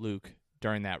floor, Luke,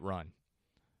 during that run.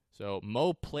 So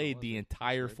Mo played the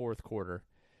entire fourth quarter,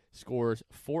 scores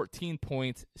 14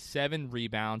 points, 7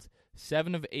 rebounds,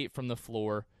 7 of 8 from the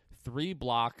floor, 3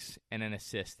 blocks, and an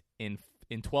assist in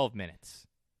 12 minutes.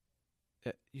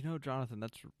 You know, Jonathan,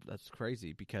 that's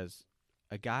crazy because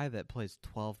a guy that plays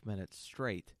 12 minutes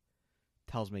straight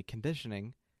tells me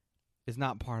conditioning is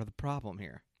not part of the problem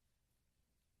here.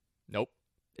 Nope.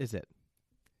 Is it?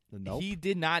 Nope. He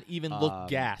did not even look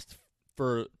gassed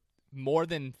for more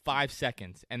than 5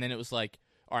 seconds, and then it was like,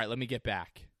 all right, let me get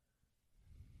back.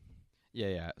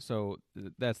 Yeah. So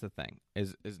that's the thing,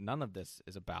 is none of this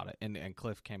is about it. And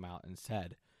Cliff came out and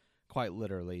said, quite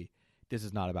literally, this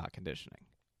is not about conditioning.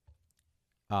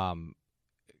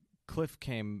 Cliff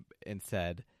came and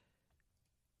said,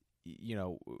 you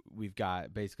know, we've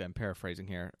got, basically, I'm paraphrasing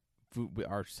here,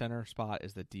 our center spot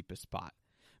is the deepest spot.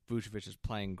 Vucevic is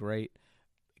playing great.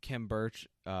 Khem Birch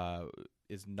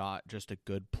is not just a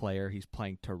good player. He's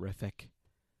playing terrific.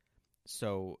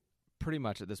 So pretty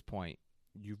much at this point,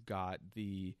 you've got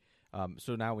the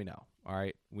so now we know, all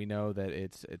right? We know that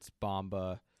it's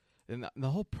Bamba. And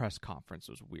the whole press conference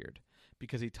was weird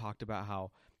because he talked about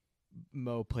how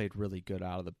Mo played really good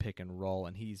out of the pick and roll,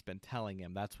 and he's been telling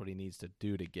him that's what he needs to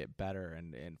do to get better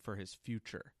and for his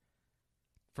future.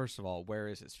 First of all, where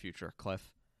is his future,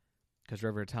 Cliff? Because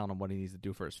you're ever telling him what he needs to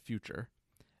do for his future,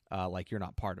 like you're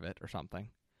not part of it or something.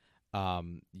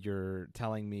 You're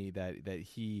telling me that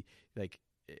he, like,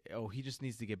 he just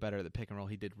needs to get better at the pick and roll.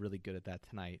 He did really good at that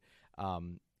tonight.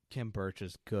 Khem Birch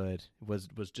is good. Was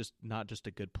just not just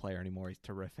a good player anymore. He's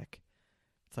terrific.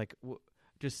 It's like,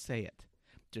 just say it.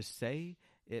 Just say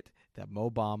it that Mo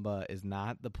Bamba is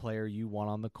not the player you want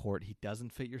on the court. He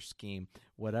doesn't fit your scheme,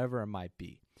 whatever it might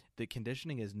be. The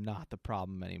conditioning is not the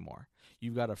problem anymore.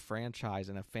 You've got a franchise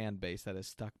and a fan base that is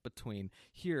stuck between,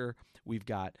 here we've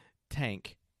got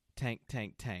tank.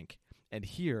 And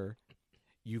here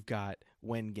you've got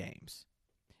win games.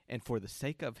 And for the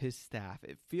sake of his staff,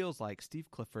 it feels like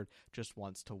Steve Clifford just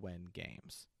wants to win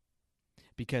games.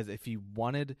 Because if he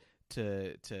wanted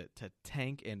to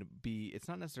tank and be, it's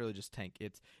not necessarily just tank,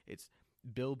 it's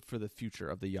build for the future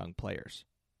of the young players,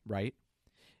 right?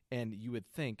 And you would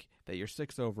think that your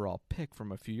 6th overall pick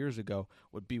from a few years ago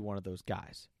would be one of those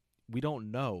guys. We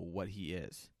don't know what he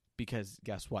is because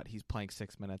guess what? He's playing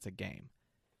 6 minutes a game.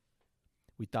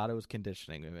 We thought it was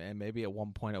conditioning, and maybe at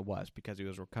one point it was because he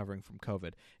was recovering from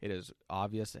COVID. It is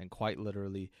obvious and quite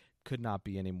literally could not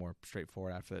be any more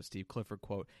straightforward after that Steve Clifford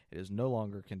quote. It is no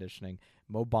longer conditioning.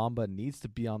 Mo Bamba needs to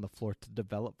be on the floor to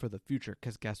develop for the future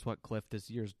because guess what, Cliff? This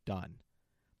year's done.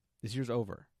 This year's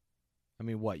over. I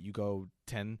mean, what? You go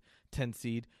 10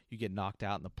 seed, you get knocked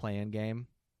out in the play-in game,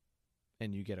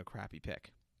 and you get a crappy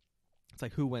pick. It's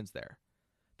like, who wins there?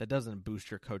 That doesn't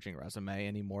boost your coaching resume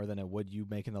any more than it would you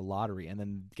making the lottery. And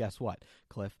then guess what,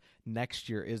 Cliff? Next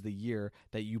year is the year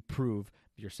that you prove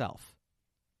yourself.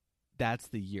 That's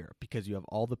the year because you have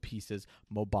all the pieces.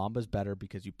 Mo Bamba's better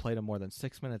because you played him more than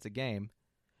 6 minutes a game,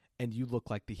 and you look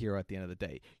like the hero at the end of the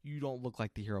day. You don't look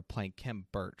like the hero playing Khem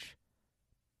Birch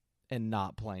and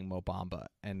not playing Mo Bamba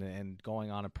and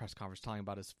going on a press conference telling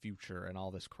about his future and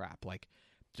all this crap. Like,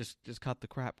 just cut the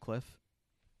crap, Cliff.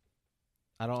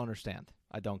 I don't understand.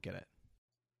 I don't get it.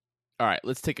 All right,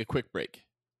 let's take a quick break.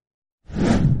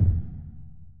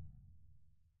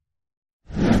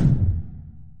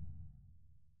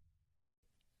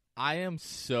 I am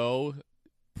so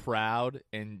proud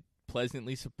and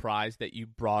pleasantly surprised that you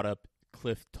brought up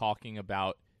Cliff talking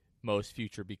about Mo's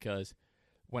future because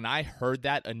when I heard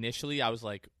that initially, I was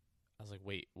like,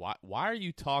 wait, why are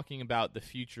you talking about the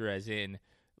future as in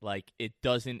like it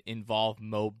doesn't involve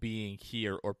Mo being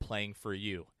here or playing for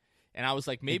you? And I was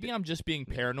like, maybe I'm just being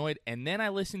paranoid. And then I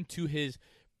listened to his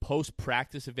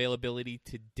post-practice availability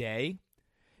today,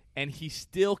 and he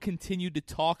still continued to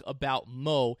talk about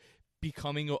Mo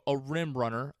becoming a rim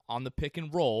runner on the pick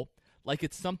and roll like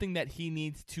it's something that he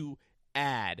needs to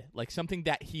add, like something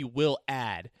that he will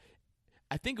add.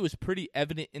 I think it was pretty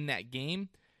evident in that game.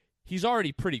 He's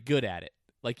already pretty good at it.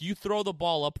 Like, you throw the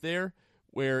ball up there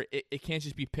where it can't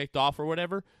just be picked off or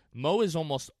whatever, Mo is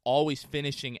almost always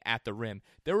finishing at the rim.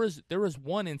 There was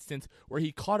one instance where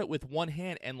he caught it with one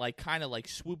hand and like kind of like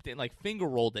swooped it and like finger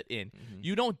rolled it in. Mm-hmm.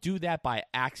 You don't do that by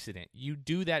accident. You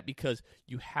do that because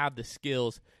you have the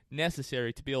skills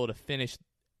necessary to be able to finish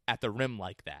at the rim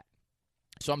like that.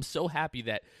 So I'm so happy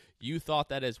that you thought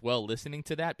that as well listening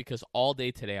to that, because all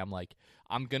day today I'm like,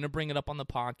 I'm going to bring it up on the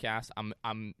podcast.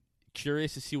 I'm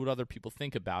curious to see what other people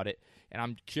think about it, and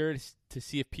I'm curious to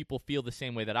see if people feel the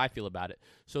same way that I feel about it.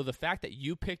 So the fact that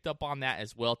you picked up on that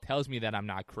as well tells me that I'm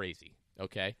not crazy,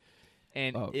 okay?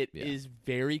 And it is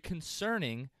very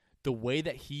concerning the way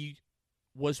that he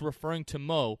was referring to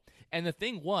Mo. And the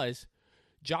thing was,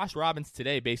 Josh Robbins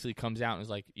today basically comes out and is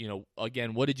like,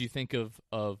 again, what did you think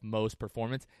of Mo's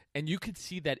performance? And you could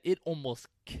see that it almost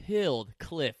killed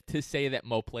Cliff to say that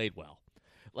Mo played well.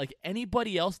 Like,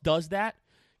 anybody else does that,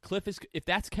 if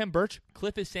that's Kem Birch,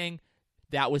 Cliff is saying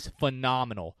that was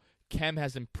phenomenal. Kem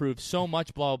has improved so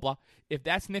much, blah, blah, blah. If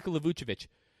that's Nikola Vucevic,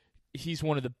 he's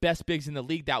one of the best bigs in the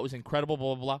league. That was incredible,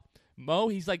 blah, blah, blah. Mo,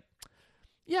 he's like,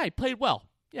 yeah, he played well.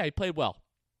 Yeah, he played well.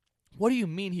 What do you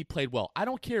mean he played well? I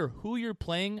don't care who you're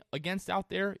playing against out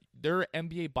there. There are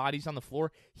NBA bodies on the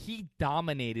floor. He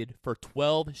dominated for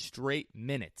 12 straight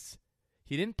minutes.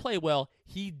 He didn't play well.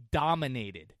 He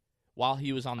dominated while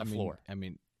he was on the floor.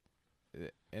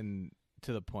 And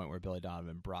to the point where Billy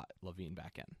Donovan brought LaVine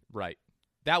back in. Right.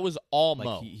 That was all like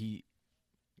Mo. He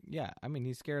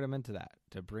scared him into that,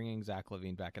 to bringing Zach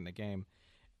LaVine back in the game.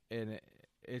 And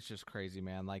it's just crazy,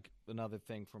 man. Like, another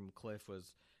thing from Cliff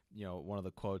was, one of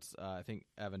the quotes, I think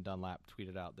Evan Dunlap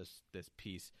tweeted out this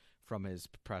piece from his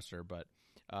presser, but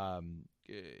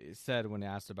it said, when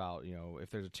asked about, if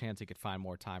there's a chance he could find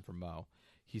more time for Mo,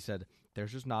 he said,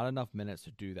 there's just not enough minutes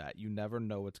to do that. You never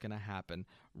know what's going to happen.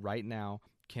 Right now,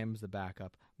 Kim's the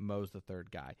backup. Mo's the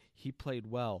third guy. He played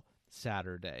well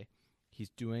Saturday. He's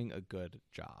doing a good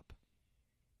job.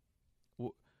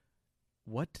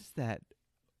 What does that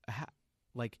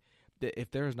like?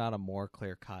 If there is not a more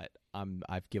clear cut,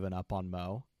 I've given up on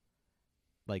Mo.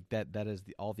 Like, that is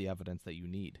all the evidence that you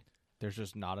need. There's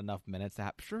just not enough minutes to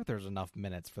happen. Sure, there's enough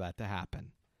minutes for that to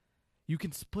happen. You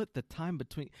can split the time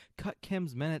cut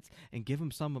Kim's minutes and give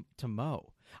him some to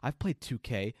Mo. I've played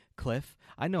 2K, Cliff.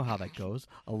 I know how that goes,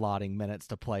 allotting minutes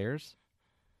to players.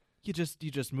 You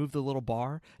just move the little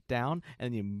bar down,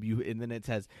 and and then it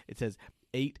says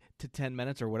 8 to 10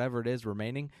 minutes or whatever it is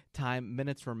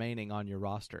minutes remaining on your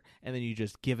roster, and then you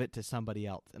just give it to somebody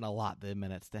else and allot the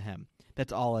minutes to him.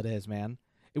 That's all it is, man.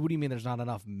 What do you mean there's not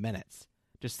enough minutes?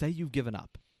 Just say you've given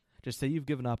up. Just say you've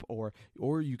given up, or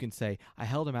you can say, I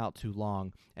held him out too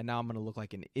long, and now I'm going to look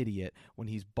like an idiot when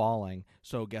he's balling,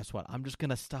 so guess what? I'm just going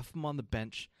to stuff him on the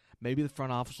bench. Maybe the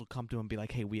front office will come to him and be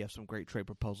like, hey, we have some great trade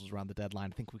proposals around the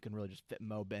deadline. I think we can really just fit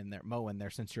Mo in there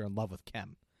since you're in love with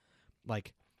Kem.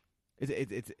 Like,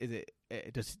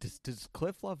 does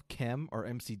Cliff love Kem or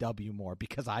MCW more?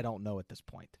 Because I don't know at this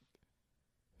point.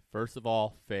 First of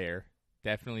all, fair.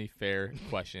 Definitely fair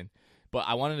question. But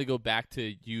I wanted to go back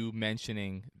to you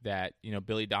mentioning that,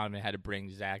 Billy Donovan had to bring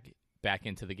Zach back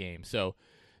into the game. So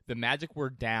the Magic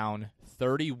were down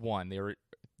 31. They were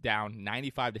down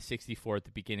 95-64 at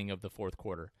the beginning of the fourth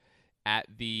quarter.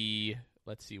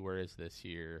 Let's see, where is this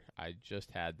here? I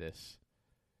just had this.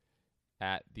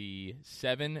 At the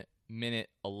 7 minutes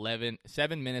 11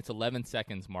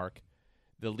 seconds mark,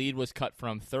 the lead was cut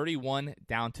from 31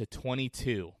 down to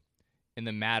 22 in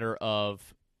the matter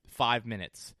of 5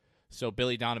 minutes. So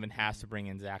Billy Donovan has to bring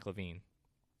in Zach LaVine.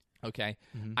 Okay?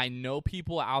 Mm-hmm. I know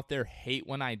people out there hate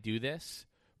when I do this,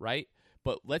 right?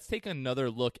 But let's take another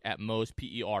look at Mo's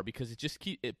PER, because it just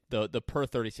the per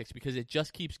 36, because it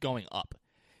just keeps going up.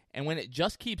 And when it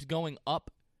just keeps going up,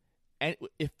 and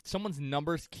if someone's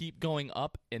numbers keep going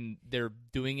up and they're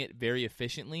doing it very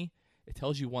efficiently, it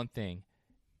tells you one thing.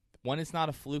 One, it's not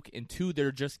a fluke, and two,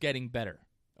 they're just getting better.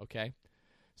 Okay?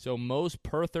 So Mo's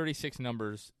per 36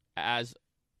 numbers as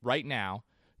right now,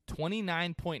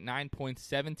 29.9 points,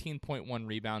 17.1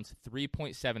 rebounds,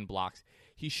 3.7 blocks.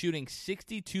 He's shooting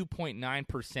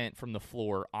 62.9% from the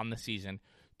floor on the season,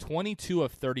 22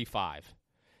 of 35.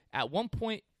 At one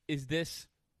point, is this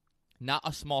not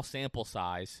a small sample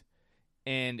size?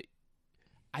 And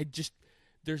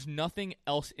there's nothing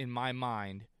else in my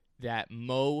mind that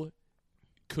Mo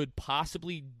could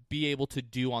possibly be able to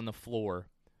do on the floor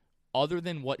other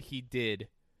than what he did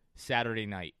Saturday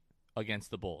night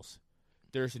against the Bulls.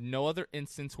 There's no other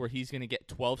instance where he's going to get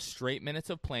 12 straight minutes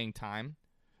of playing time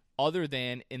other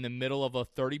than in the middle of a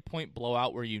 30-point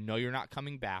blowout where you're not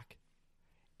coming back,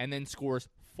 and then scores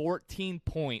 14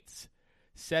 points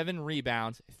 7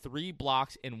 rebounds, 3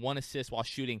 blocks, and 1 assist while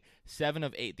shooting 7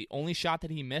 of 8. The only shot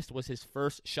that he missed was his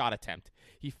first shot attempt.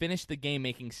 He finished the game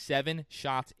making 7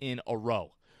 shots in a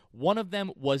row. One of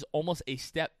them was almost a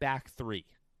step back 3.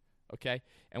 Okay?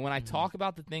 And when I talk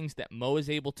about the things that Mo is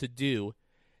able to do,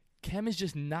 Kem is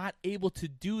just not able to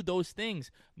do those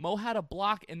things. Mo had a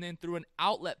block and then threw an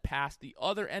outlet pass the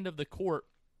other end of the court.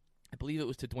 I believe it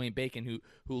was to Dwayne Bacon who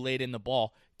laid in the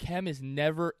ball. Kem is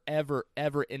never, ever,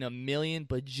 ever in a million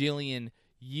bajillion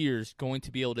years going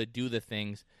to be able to do the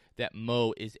things that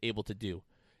Mo is able to do.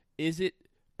 Is it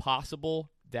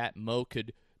possible that Mo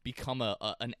could become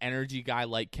an energy guy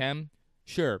like Kem?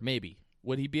 Sure, maybe.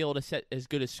 Would he be able to set as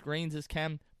good as screens as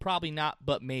Kem? Probably not,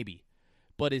 but maybe.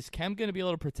 But is Kem going to be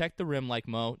able to protect the rim like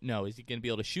Mo? No. Is he going to be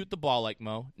able to shoot the ball like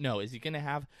Mo? No. Is he going to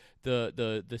have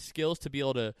the skills to be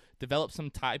able to develop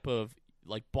some type of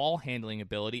like ball handling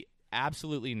ability?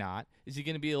 Absolutely not. Is he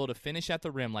going to be able to finish at the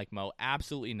rim like Mo?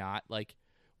 Absolutely not. Like,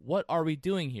 what are we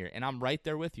doing here? And I'm right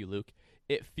there with you, Luke.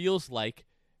 It feels like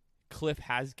Cliff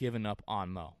has given up on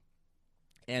Mo.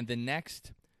 And the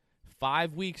next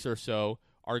 5 weeks or so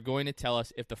are going to tell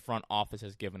us if the front office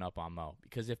has given up on Mo.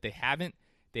 Because if they haven't,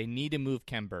 they need to move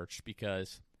Kem Birch,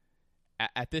 because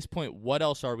at this point, what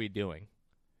else are we doing?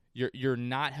 You're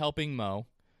not helping Mo.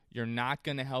 You're not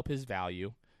going to help his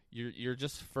value. You're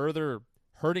just further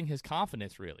hurting his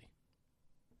confidence, really.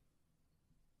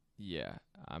 Yeah,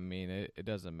 I mean it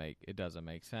doesn't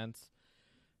make sense.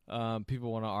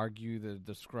 People want to argue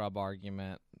the scrub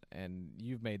argument, and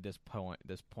you've made this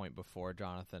point before,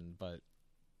 Jonathan. But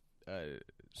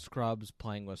scrubs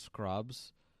playing with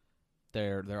scrubs,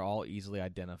 they're all easily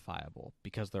identifiable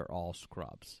because they're all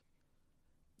scrubs.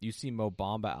 You see Mo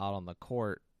Bamba out on the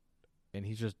court, and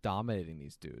he's just dominating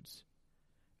these dudes.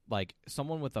 Like,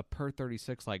 someone with a per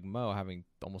 36 like Mo having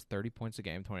almost 30 points a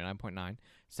game, 29.9,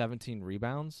 17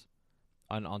 rebounds.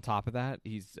 On top of that,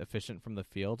 he's efficient from the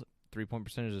field. 3-point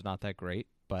percentage is not that great,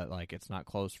 but like it's not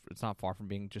close. It's not far from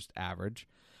being just average.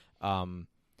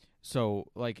 So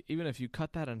like even if you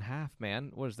cut that in half,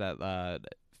 man, what is that?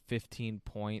 15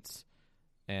 points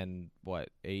and what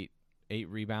 8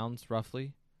 rebounds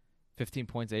roughly. 15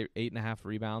 points, 8.5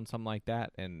 rebounds, something like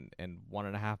that, and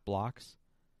 1.5 blocks.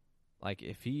 Like,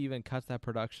 if he even cuts that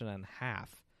production in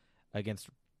half against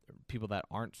people that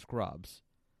aren't scrubs,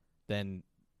 then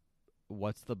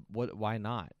why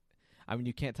not? I mean,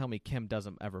 you can't tell me Kem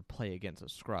doesn't ever play against a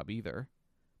scrub either,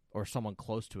 or someone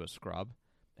close to a scrub,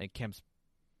 and Kem's,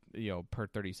 per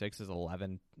 36 is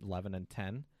 11 and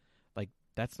 10. Like,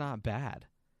 that's not bad.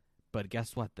 But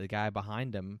guess what? The guy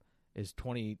behind him is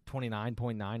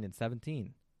 29.9 and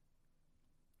 17.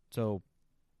 So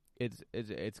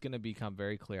it's going to become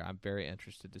very clear. I'm very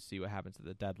interested to see what happens at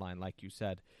the deadline. Like you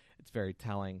said, it's very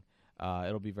telling.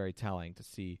 It'll be very telling to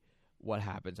see what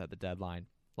happens at the deadline.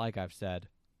 Like I've said,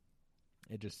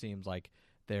 it just seems like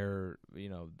they're,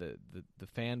 the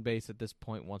fan base at this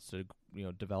point wants to,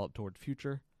 develop toward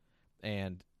future,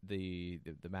 and the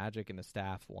Magic and the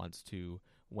staff wants to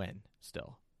win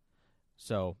still.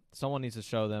 So someone needs to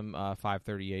show them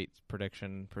 538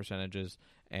 prediction percentages,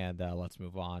 and let's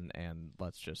move on, and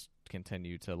let's just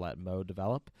continue to let Mo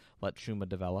develop, let Chuma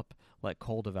develop, let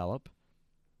Cole develop.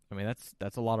 I mean,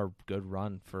 that's a lot of good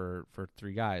run for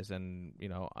three guys, and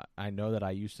I know that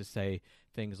I used to say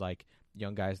things like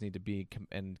young guys need to be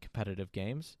in competitive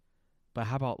games, but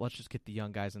how about let's just get the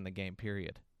young guys in the game,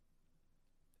 period.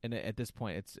 And at this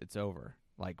point, it's over.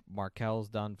 Like, Markel's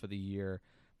done for the year.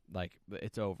 Like,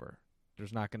 it's over.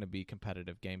 There's not going to be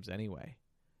competitive games anyway.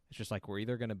 It's just like we're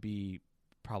either going to be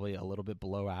probably a little bit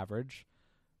below average,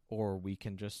 or we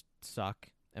can just suck,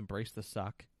 embrace the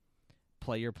suck,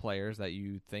 play your players that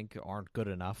you think aren't good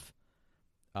enough,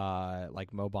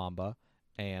 like Mo Bamba,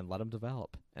 and let them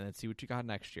develop, and then see what you got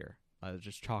next year.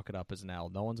 Just chalk it up as an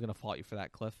L. No one's going to fault you for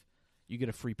that, Cliff. You get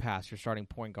a free pass. You're starting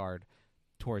point guard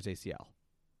towards ACL.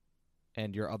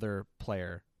 And your other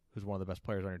player, who's one of the best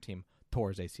players on your team,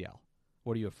 towards ACL.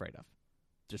 What are you afraid of?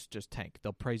 Just tank.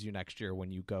 They'll praise you next year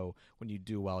when you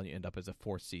do well and you end up as a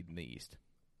 4th seed in the East.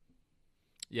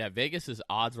 Yeah, Vegas's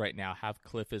odds right now have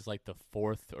Cliff as like the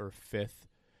 4th or 5th,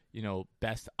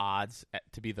 best odds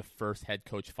to be the first head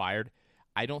coach fired.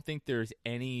 I don't think there's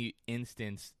any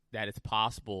instance that it's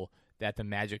possible that the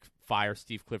Magic fire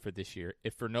Steve Clifford this year,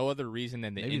 if for no other reason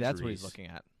than the maybe injuries. That's what he's looking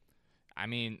at. I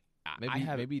mean,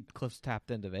 maybe Cliff's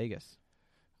tapped into Vegas.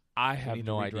 I have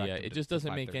no idea. It just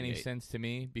doesn't make any sense to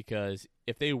me, because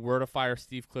if they were to fire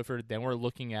Steve Clifford, then we're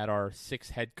looking at our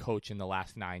 6th head coach in the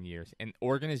last 9 years. And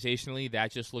organizationally,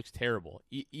 that just looks terrible.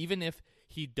 Even if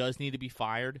he does need to be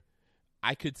fired,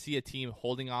 I could see a team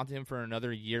holding on to him for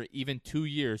another year, even 2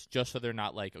 years, just so they're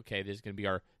not like, okay, this is going to be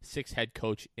our 6th head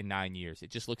coach in 9 years.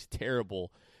 It just looks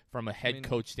terrible from a head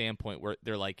coach standpoint where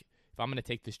they're like, if I'm going to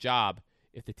take this job,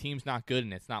 if the team's not good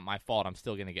and it's not my fault, I'm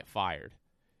still going to get fired.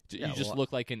 You just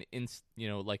look like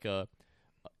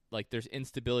like there's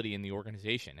instability in the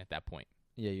organization at that point.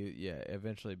 Yeah,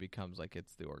 eventually it becomes like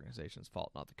it's the organization's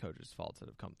fault, not the coach's fault that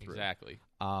have come through. Exactly.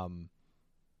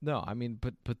 No, I mean,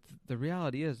 but the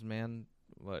reality is, man,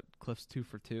 what, Cliff's 2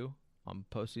 for 2 on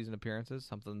postseason appearances,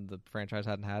 something the franchise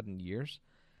hadn't had in years.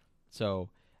 So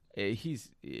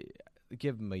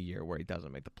give him a year where he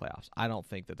doesn't make the playoffs. I don't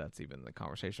think that's even the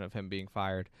conversation of him being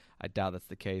fired. I doubt that's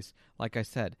the case. Like I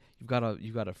said, you've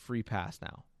got a free pass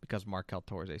now because Markelle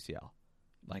tore his ACL.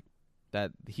 Like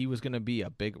that, he was going to be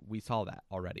we saw that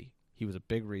already. He was a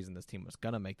big reason this team was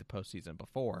going to make the postseason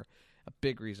before. A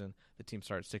big reason the team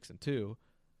started 6-2.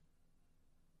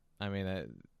 I mean,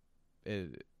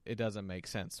 it doesn't make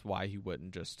sense why he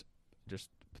wouldn't just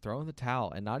throw in the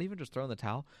towel, and not even just throw in the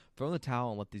towel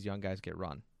and let these young guys get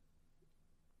run.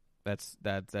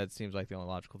 That seems like the only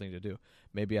logical thing to do.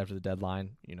 Maybe after the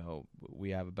deadline, we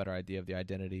have a better idea of the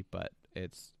identity, but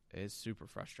it's super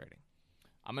frustrating.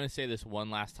 I'm going to say this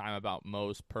one last time about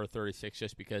Mo's per 36,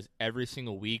 just because every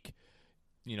single week,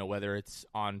 whether it's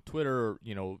on Twitter or,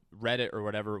 Reddit or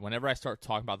whatever, whenever I start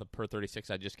talking about the per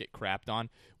 36, I just get crapped on.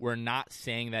 We're not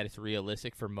saying that it's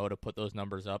realistic for Mo to put those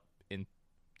numbers up in,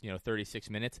 36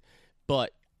 minutes,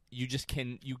 but you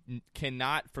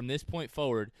cannot, from this point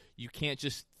forward, you can't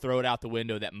just throw it out the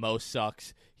window that Mo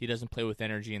sucks, he doesn't play with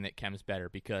energy, and that Kem's better,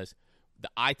 because the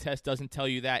eye test doesn't tell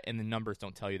you that, and the numbers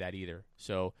don't tell you that either.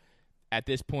 So at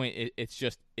this point,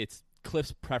 it's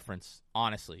Cliff's preference,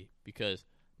 honestly, because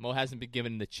Mo hasn't been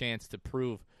given the chance to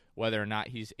prove whether or not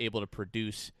he's able to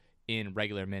produce in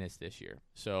regular minutes this year.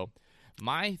 So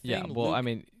my thing, yeah. Well, Luke, I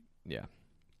mean, yeah.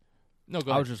 No,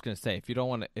 go I ahead. was just gonna say, if you don't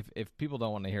want to, if people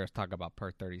don't want to hear us talk about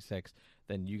per 36,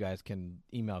 then you guys can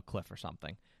email Cliff or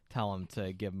something. Tell him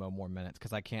to give Mo more minutes,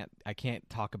 because I can't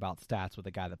talk about stats with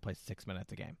a guy that plays 6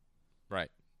 minutes a game. Right.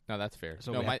 No, that's fair.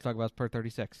 So we have to talk about per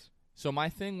 36. So my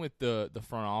thing with the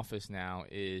front office now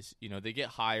is, they get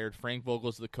hired. Frank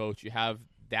Vogel's the coach. You have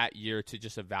that year to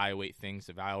just evaluate things,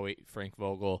 evaluate Frank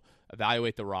Vogel,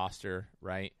 evaluate the roster,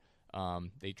 right?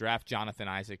 They draft Jonathan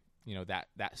Isaac,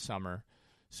 that summer.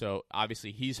 So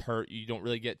obviously he's hurt. You don't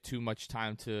really get too much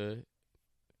time to,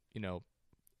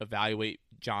 evaluate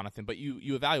Jonathan, but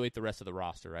you evaluate the rest of the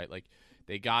roster, right? Like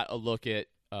they got a look at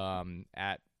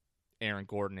Aaron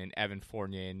Gordon and Evan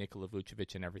Fournier and Nikola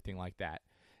Vucevic and everything like that.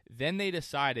 Then they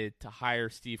decided to hire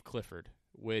Steve Clifford,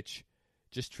 which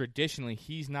just traditionally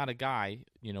he's not a guy,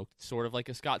 sort of like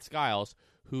a Scott Skiles,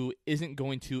 who isn't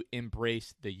going to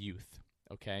embrace the youth,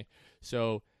 okay?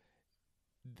 So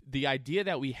the idea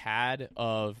that we had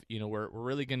of, we're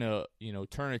really going to,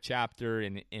 turn a chapter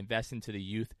and invest into the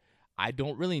youth, I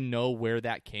don't really know where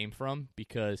that came from,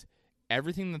 because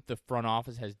everything that the front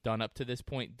office has done up to this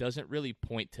point doesn't really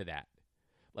point to that.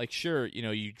 Like, sure,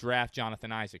 you draft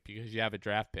Jonathan Isaac because you have a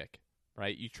draft pick,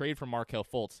 right? You trade for Markelle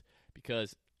Fultz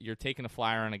because you're taking a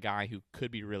flyer on a guy who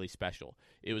could be really special.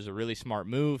 It was a really smart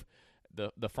move.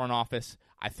 The front office,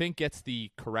 I think, gets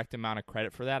the correct amount of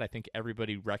credit for that. I think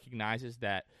everybody recognizes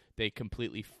that they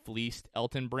completely fleeced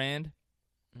Elton Brand.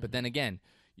 Mm-hmm. But then again,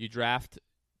 you draft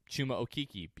Chuma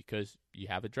Okeke because you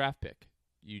have a draft pick.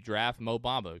 You draft Mo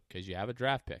Bamba because you have a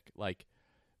draft pick. Like,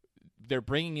 they're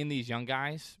bringing in these young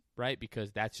guys, right?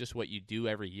 Because that's just what you do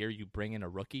every year. You bring in a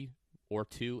rookie or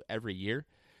two every year.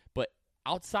 But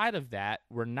outside of that,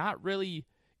 we're not really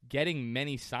getting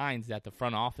many signs that the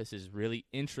front office is really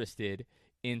interested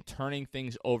in turning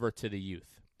things over to the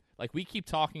youth. Like, we keep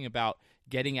talking about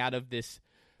getting out of this,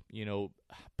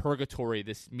 purgatory,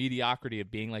 this mediocrity of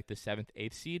being like the 7th,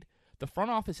 8th seed. The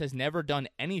front office has never done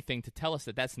anything to tell us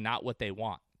that that's not what they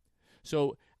want.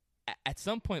 So at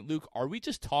some point, Luke, are we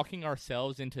just talking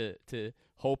ourselves into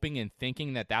hoping and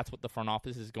thinking that that's what the front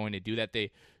office is going to do, that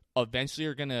they eventually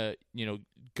are going to,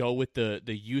 go with the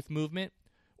youth movement?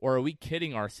 Or are we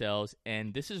kidding ourselves,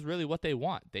 and this is really what they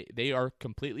want? They are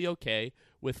completely okay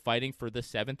with fighting for the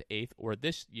 7th, 8th, or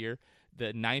this year,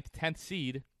 the 9th, 10th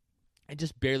seed, and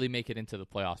just barely make it into the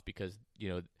playoffs because,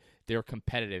 they're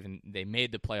competitive and they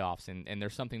made the playoffs, and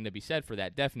there's something to be said for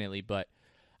that, definitely. But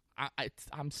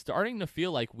I'm starting to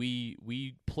feel like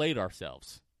we played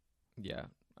ourselves. Yeah,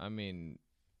 I mean,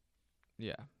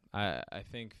 yeah, I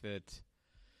think that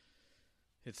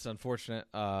it's unfortunate.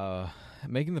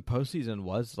 Making the postseason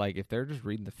was, like, if they're just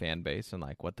reading the fan base and,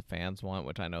 like, what the fans want,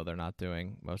 which I know they're not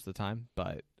doing most of the time,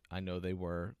 but I know they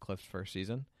were Cliff's first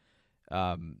season,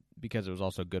 because it was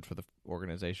also good for the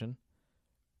organization.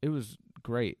 It was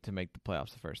great to make the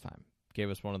playoffs the first time. Gave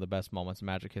us one of the best moments in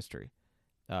Magic history.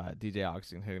 DJ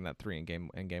Augustin hitting that 3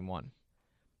 in game 1.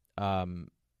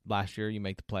 Last year, you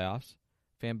make the playoffs.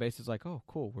 Fan base is like, oh,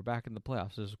 cool, we're back in the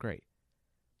playoffs. This is great.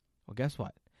 Well, guess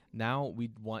what? Now we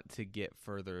want to get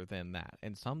further than that.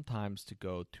 And sometimes to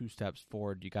go 2 steps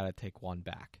forward, you got to take 1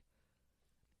 back.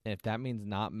 And if that means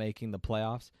not making the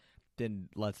playoffs, then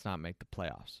let's not make the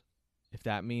playoffs. If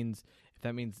that means,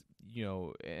 you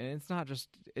know, and it's not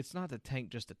the tank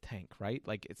just a tank, right?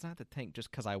 Like, it's not the tank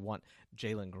just because I want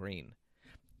Jalen Green.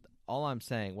 What I'm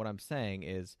saying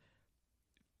is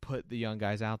put the young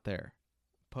guys out there.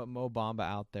 Put Mo Bamba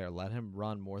out there. Let him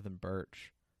run more than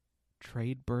Birch.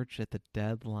 Trade Birch at the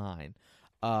deadline.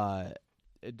 But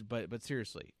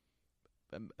seriously,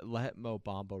 let Mo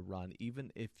Bamba run,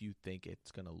 even if you think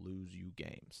it's going to lose you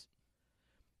games.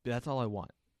 That's all I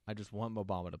want. I just want Mo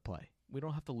Bamba to play. We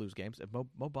don't have to lose games. If Mo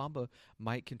Bamba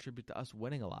might contribute to us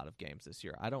winning a lot of games this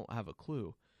year. I don't have a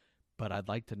clue, but I'd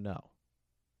like to know.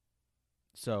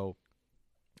 So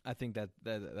I think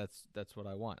that's what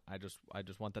I want. I just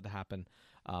want that to happen.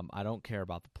 I don't care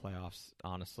about the playoffs,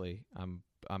 honestly.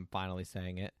 I'm finally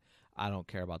saying it. I don't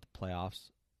care about the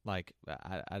playoffs. Like,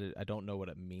 I don't know what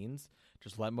it means.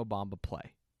 Just let Mo Bamba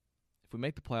play. If we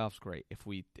make the playoffs, great. If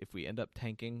we end up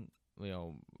tanking, you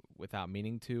know, without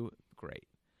meaning to, great.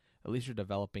 At least you're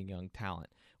developing young talent,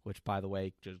 which, by the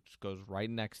way, just goes right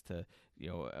next to, you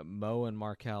know, Mo and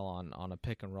Markelle on a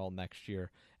pick and roll next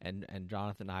year, and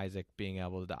Jonathan Isaac being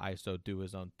able to ISO do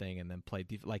his own thing and then play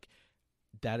like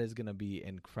that is going to be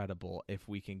incredible if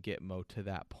we can get Mo to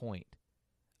that point.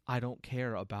 I don't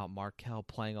care about Markelle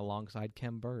playing alongside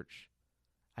Khem Birch.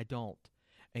 I don't.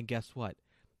 And guess what?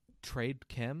 Trade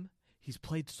Khem. He's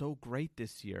played so great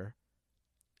this year.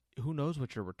 Who knows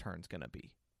what your return's going to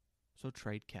be? So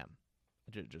trade Khem.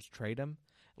 Just trade him.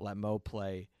 Let Mo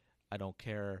play. I don't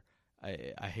care.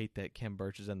 I hate that Khem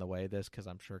Birch is in the way of this because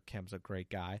I'm sure Khem's a great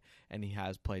guy and he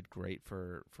has played great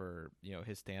for you know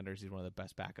his standards. He's one of the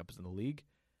best backups in the league.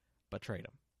 But trade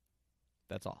him.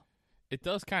 That's all. It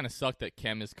does kind of suck that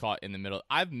Khem is caught in the middle.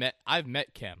 I've met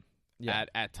Khem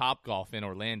at Top Golf in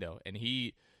Orlando, and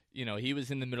he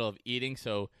was in the middle of eating,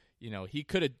 so he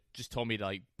could have just told me to,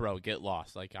 like, bro, get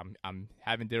lost. Like, I'm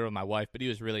having dinner with my wife, but he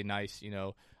was really nice.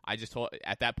 I just told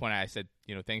at that point I said,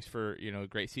 thanks for a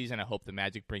great season. I hope the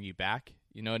Magic bring you back.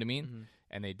 You know what I mean? Mm-hmm.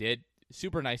 And they did.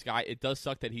 Super nice guy. It does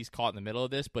suck that he's caught in the middle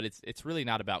of this, but it's really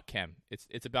not about Khem.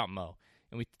 It's about Mo.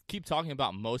 And we keep talking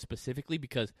about Mo specifically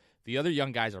because the other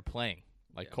young guys are playing.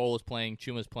 Like Cole is playing,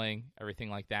 Chuma's playing, everything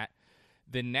like that.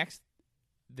 The next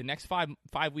 5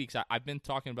 weeks, I've been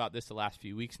talking about this the last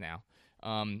few weeks now.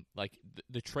 Like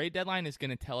the trade deadline is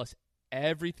going to tell us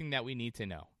everything that we need to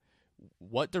know.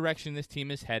 What direction this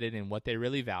team is headed and what they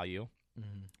really value,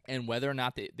 mm-hmm. and whether or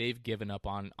not they've given up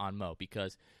on Mo.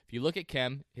 Because if you look at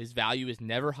Khem, his value is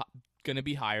never going to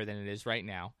be higher than it is right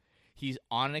now. He's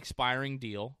on an expiring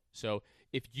deal. So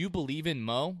if you believe in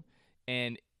Mo,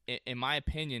 and in my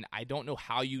opinion, I don't know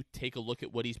how you take a look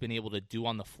at what he's been able to do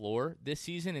on the floor this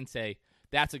season and say,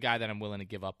 that's a guy that I'm willing to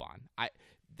give up on.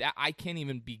 I can't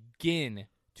even begin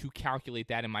to calculate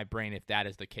that in my brain if that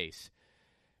is the case.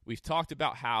 We've talked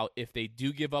about how if they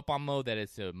do give up on Mo, that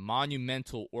it's a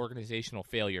monumental organizational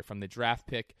failure from the draft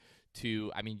pick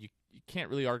to, you can't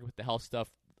really argue with the health stuff.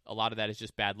 A lot of that is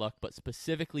just bad luck, but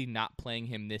specifically not playing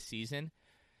him this season,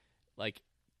 like,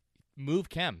 move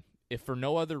Khem, if for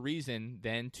no other reason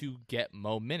than to get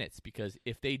Mo minutes. Because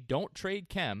if they don't trade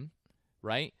Khem,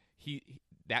 right,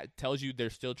 that tells you they're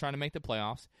still trying to make the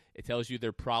playoffs. It tells you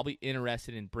they're probably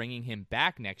interested in bringing him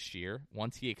back next year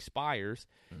once he expires.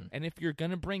 Mm-hmm. And if you're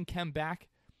going to bring Khem back,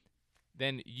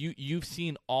 then you've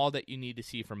seen all that you need to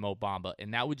see from Mo Bamba,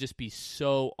 and that would just be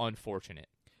so unfortunate.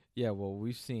 Yeah, well,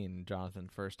 we've seen, Jonathan,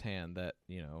 firsthand that,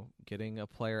 getting a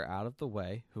player out of the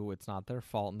way, who it's not their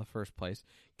fault in the first place,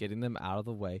 getting them out of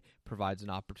the way provides an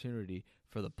opportunity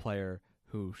for the player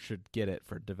who should get it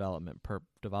for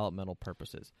developmental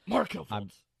purposes. Markelle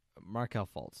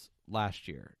Fultz, last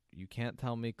year. You can't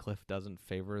tell me Cliff doesn't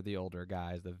favor the older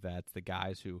guys, the vets, the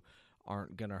guys who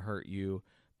aren't going to hurt you,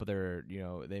 but they're,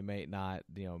 they may not,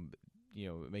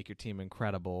 make your team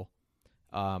incredible.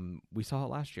 We saw it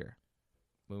last year.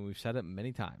 When we've said it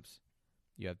many times,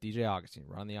 you have DJ Augustin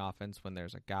run the offense when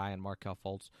there's a guy in Markelle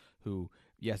Fultz who,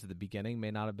 yes, at the beginning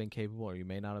may not have been capable or you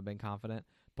may not have been confident,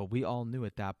 but we all knew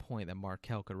at that point that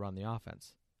Markelle could run the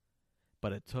offense.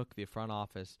 But it took the front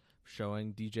office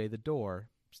showing DJ the door.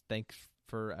 Thanks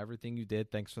for everything you did.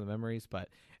 Thanks for the memories, but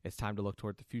it's time to look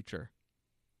toward the future.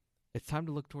 It's time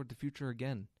to look toward the future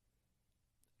again.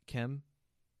 Khem,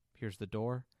 here's the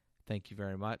door. Thank you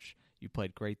very much. You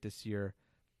played great this year.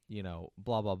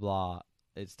 Blah, blah, blah.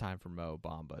 it's time for Mo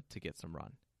Bamba to get some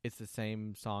run. It's the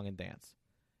same song and dance.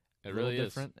 It A little really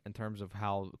different in terms of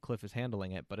how Cliff is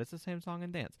handling it, but it's the same song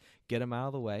and dance. Get him out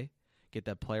of the way. Get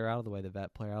that player out of the way, the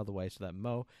vet player out of the way, so that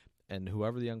Mo and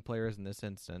whoever the young player is in this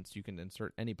instance, you can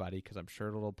insert anybody because I'm sure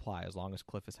it'll apply as long as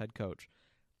Cliff is head coach.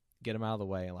 Get him out of the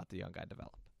way and let the young guy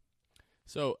develop.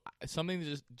 So something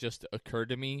just occurred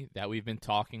to me that we've been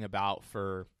talking about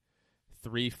for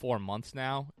 3-4 months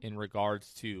now in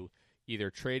regards to either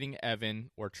trading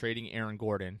Evan or trading Aaron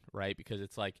Gordon, right? Because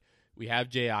it's like we have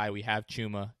J.I., we have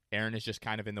Chuma. Aaron is just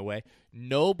kind of in the way.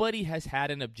 Nobody has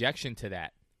had an objection to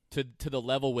that, to the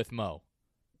level with Mo,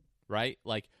 right?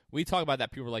 Like, we talk about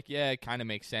that. People are like, yeah, it kind of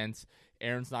makes sense.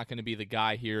 Aaron's not going to be the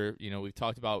guy here. You know, we've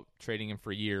talked about trading him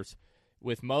for years.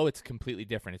 With Mo, it's completely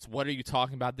different. It's, what are you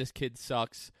talking about? This kid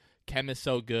sucks. Kem is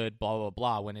so good, blah, blah,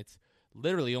 blah, when it's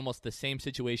literally almost the same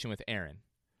situation with Aaron.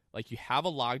 Like, you have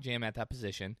a logjam at that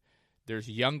position. There's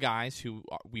young guys who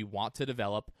we want to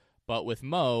develop. But with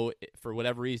Mo, for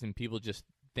whatever reason, people just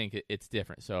think it's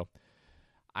different. So,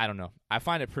 I don't know. I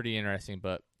find it pretty interesting,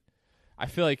 but I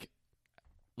feel like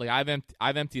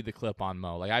I've emptied the clip on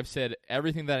Mo. Like, I've said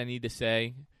everything that I need to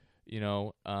say. You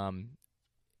know,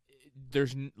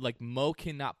 there's like, Mo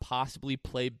cannot possibly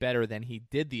play better than he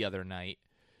did the other night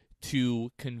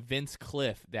to convince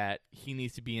Cliff that he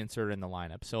needs to be inserted in the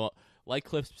lineup. So, like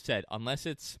Cliff said, unless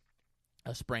it's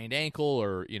a sprained ankle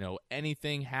or, you know,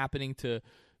 anything happening to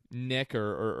Nick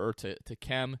or to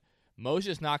Kem, Mo's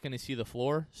just not going to see the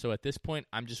floor. So at this point,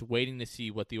 I'm just waiting to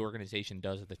see what the organization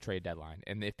does at the trade deadline.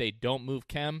 And if they don't move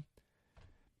Kem,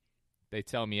 they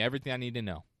tell me everything I need to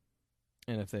know.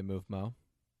 And if they move Mo?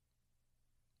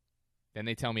 Then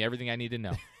they tell me everything I need to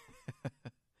know.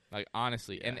 Like,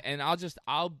 honestly. Yeah. And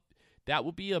that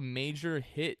will be a major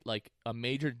hit, like a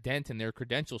major dent in their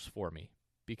credentials for me.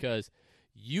 Because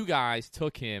you guys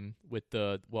took him with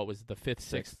the 5th,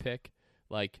 6th pick.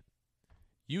 Like,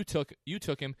 you took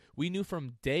him. We knew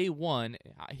from day one.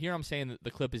 Here I'm saying that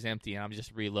the clip is empty, and I'm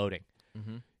just reloading.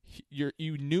 Mm-hmm.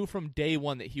 You knew from day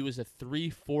one that he was a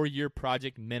 3-4 year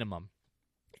project minimum,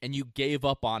 and you gave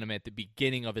up on him at the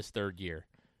beginning of his 3rd year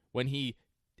when he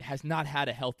has not had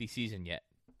a healthy season yet.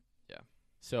 Yeah.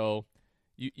 So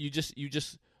you just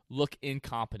look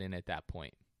incompetent at that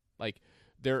point. Like,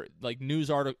 they're like news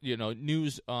outlets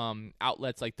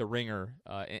like The Ringer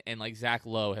and like Zach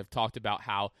Lowe have talked about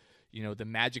how, you know, the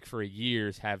Magic for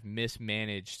years have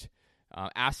mismanaged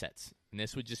assets, and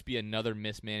this would just be another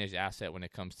mismanaged asset when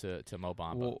it comes to Mo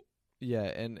Bamba. Well, yeah,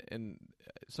 and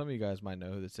some of you guys might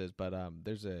know who this is, but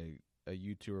there's a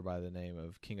YouTuber by the name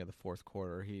of King of the Fourth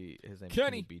Quarter. His name's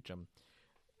Kenny Beecham.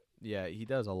 Yeah, he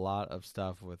does a lot of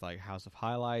stuff with like House of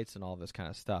Highlights and all this kind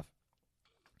of stuff.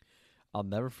 I'll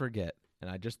never forget, and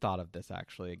I just thought of this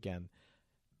actually again.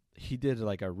 He did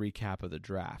like a recap of the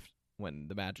draft when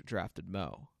the Magic drafted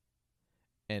Mo.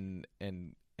 And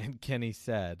Kenny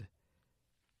said,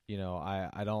 you know,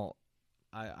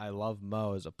 I love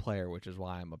Mo as a player, which is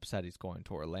why I'm upset he's going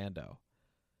to Orlando,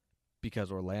 because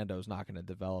Orlando's not going to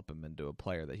develop him into a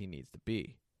player that he needs to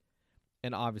be.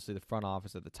 And obviously the front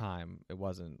office at the time, it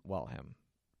wasn't Weltham,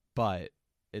 but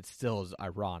it still is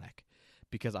ironic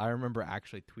because I remember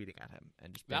actually tweeting at him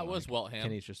and just being that was Weltham.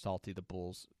 Kenny's just salty. The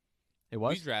Bulls. It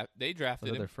was. They drafted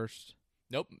him. Their first.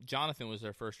 Nope, Jonathan was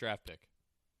their first draft pick.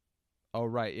 Oh,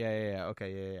 right. Yeah.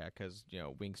 Okay, yeah. Because, you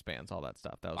know, wingspans, all that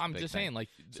stuff. That was I'm a big just thing. saying, like,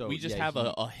 So, we just yeah, have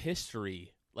a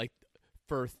history, like,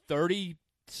 for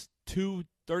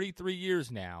 33 years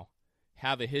now,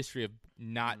 have a history of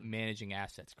not managing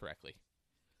assets correctly.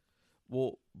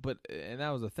 Well, and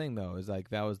that was the thing, though, is, like,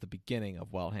 that was the beginning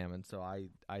of Weltham, and so I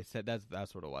said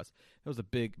that's what it was. It was a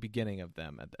big beginning of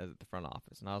them at the front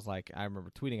office, and I was like, I remember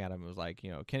tweeting at him, it was like,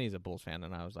 you know, Kenny's a Bulls fan,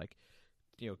 and I was like,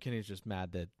 you know, Kenny's just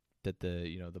mad that the,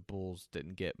 you know, the Bulls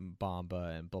didn't get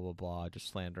Bamba and blah, blah, blah, just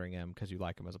slandering him because you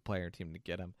like him as a player and team to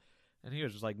get him. And he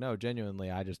was just like, no,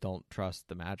 genuinely, I just don't trust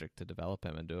the Magic to develop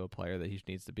him into a player that he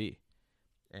needs to be.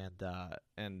 And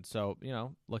so, you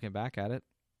know, looking back at it,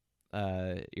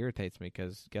 irritates me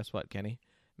because guess what, Kenny?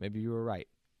 Maybe you were right.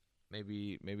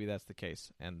 Maybe that's the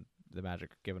case, and the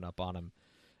Magic are giving up on him.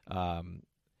 I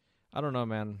don't know,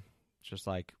 man. It's just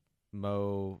like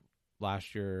Mo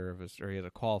last year, or he had a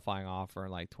qualifying offer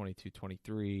in like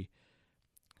 22-23.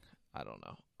 I don't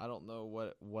know. I don't know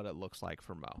what it looks like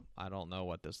for Mo. I don't know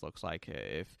what this looks like.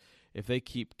 If they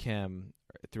keep Kem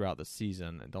throughout the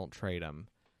season and don't trade him,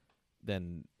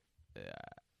 then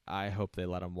I hope they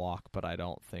let him walk, but I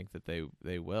don't think that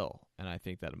they will. And I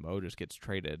think that Mo just gets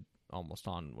traded almost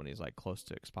on when he's like close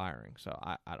to expiring. So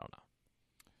I don't know.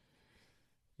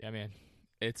 Yeah, man.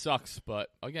 It sucks, but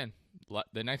again,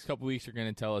 the next couple weeks are going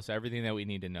to tell us everything that we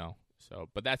need to know. So,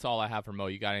 but that's all I have for Mo.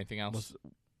 You got anything else?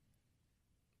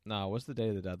 What's the day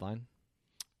of the deadline?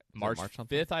 March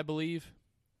something? 5th, I believe.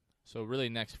 So really,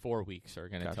 next 4 weeks are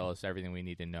going to tell us everything we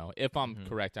need to know. If I'm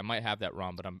correct, I might have that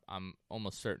wrong, but I'm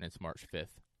almost certain it's March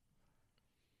 5th.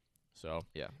 So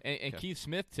yeah, and Keith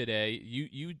Smith today,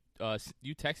 you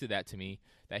texted that to me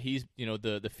that he's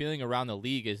the feeling around the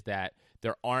league is that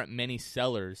there aren't many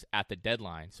sellers at the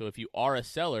deadline. So if you are a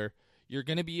seller, you're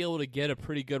going to be able to get a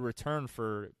pretty good return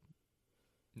for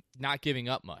not giving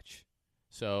up much.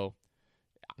 So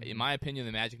in my opinion,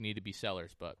 the Magic need to be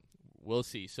sellers, but we'll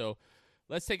see. So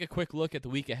let's take a quick look at the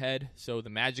week ahead. So the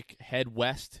Magic head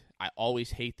west. I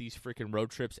always hate these freaking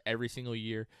road trips every single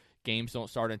year. Games don't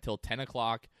start until 10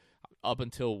 o'clock up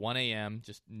until 1 a.m.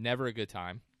 Just never a good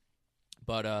time.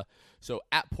 But so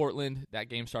at Portland, that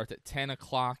game starts at 10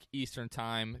 o'clock Eastern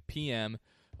Time, p.m.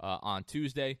 On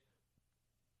Tuesday.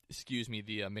 Excuse me,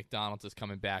 the McDonald's is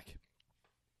coming back.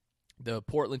 The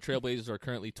Portland Trailblazers are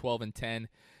currently 12-10.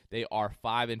 They are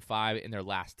 5-5 in their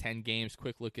last 10 games.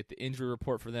 Quick look at the injury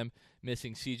report for them.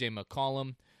 Missing C.J.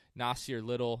 McCollum, Nasir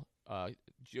Little,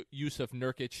 Yusuf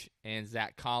Nurkic, and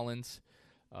Zach Collins.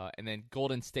 And then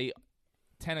Golden State,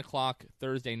 10 o'clock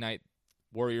Thursday night.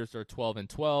 Warriors are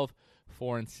 12-12,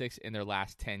 4-6 in their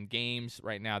last 10 games.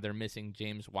 Right now they're missing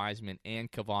James Wiseman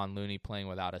and Kevon Looney playing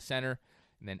without a center.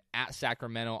 And then at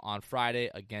Sacramento on Friday,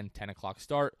 again 10 o'clock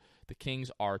start. The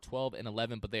Kings are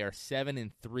 12-11, but they are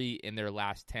 7-3 in their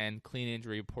last 10. Clean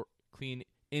injury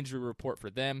report for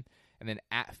them. And then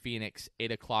at Phoenix,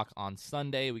 8 o'clock on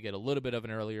Sunday, we get a little bit of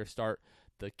an earlier start.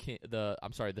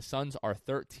 The Suns are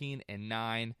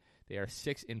 13-9. They are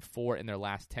 6-4 in their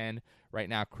last 10. Right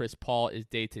now, Chris Paul is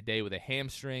day-to-day with a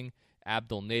hamstring.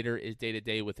 Abdul Nader is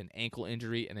day-to-day with an ankle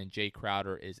injury. And then Jay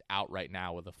Crowder is out right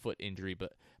now with a foot injury.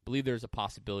 But I believe there's a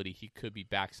possibility he could be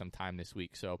back sometime this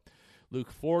week. So,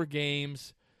 Luke, 4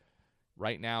 games.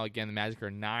 Right now, again, the Magic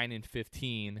are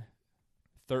 9-15,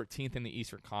 13th in the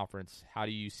Eastern Conference. How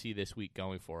do you see this week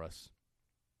going for us?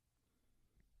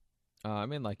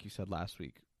 Like you said last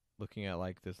week, looking at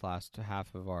like this last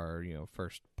half of our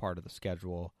first part of the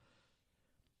schedule,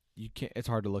 it's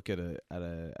hard to look at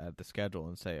the schedule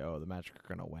and say, oh, the Magic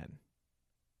are going to win,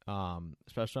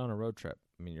 especially on a road trip.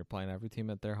 I mean, you're playing every team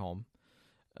at their home.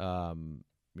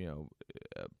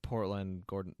 Portland,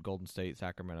 Golden State,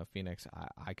 Sacramento, Phoenix.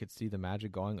 I could see the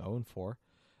Magic going 0-4.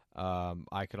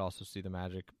 I could also see the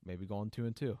Magic maybe going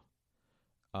 2-2.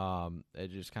 It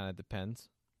just kind of depends.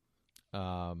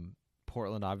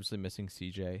 Portland obviously missing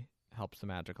CJ helps the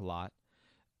Magic a lot.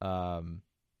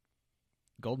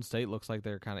 Golden State looks like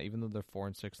they're kind of, even though they're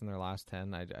 4-6 in their last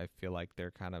 10, I feel like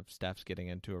they're kind of, Steph's getting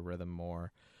into a rhythm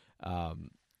more.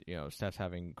 Steph's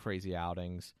having crazy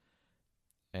outings,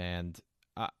 and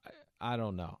I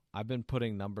don't know. I've been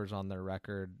putting numbers on their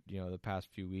record, the past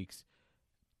few weeks.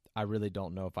 I really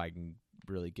don't know if I can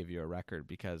really give you a record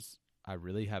because I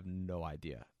really have no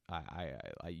idea.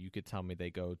 You could tell me they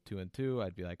go 2-2,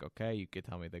 I'd be like, okay. You could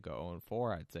tell me they go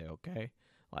 0-4, I'd say okay.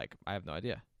 Like, I have no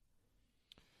idea.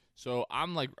 So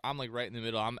I'm like right in the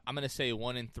middle. I'm gonna say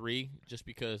 1-3 just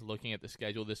because looking at the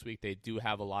schedule this week, they do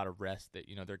have a lot of rest. That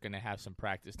they're gonna have some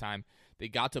practice time. They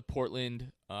got to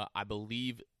Portland, I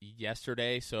believe,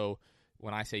 yesterday. So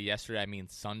when I say yesterday, I mean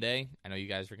Sunday. I know you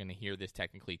guys are gonna hear this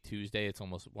technically Tuesday. It's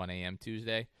almost 1 a.m.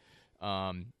 Tuesday.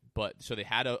 But so they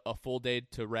had a full day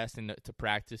to rest and to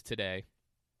practice today,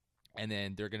 and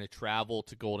then they're gonna travel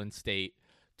to Golden State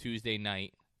Tuesday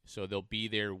night. So they'll be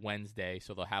there Wednesday,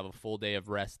 so they'll have a full day of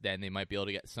rest then. They might be able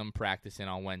to get some practice in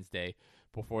on Wednesday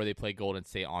before they play Golden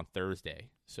State on Thursday.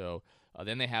 So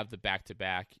then they have the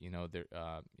back-to-back,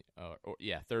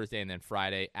 Thursday and then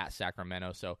Friday at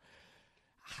Sacramento. So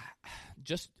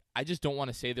I just don't want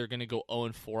to say they're going to go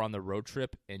 0-4 on the road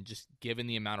trip, and just given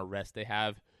the amount of rest they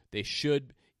have, they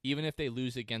should, even if they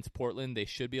lose against Portland, they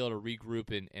should be able to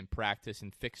regroup and practice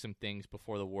and fix some things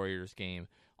before the Warriors game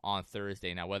on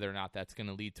Thursday. Now, whether or not that's going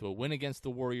to lead to a win against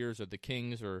the Warriors or the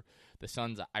Kings or the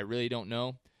Suns, I really don't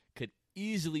know. Could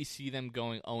easily see them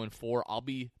going 0-4. I'll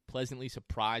be pleasantly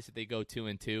surprised if they go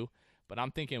 2-2, but I'm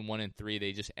thinking 1-3.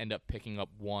 They just end up picking up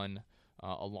one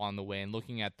along the way. And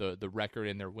looking at the record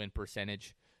and their win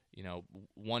percentage,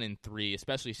 1-3,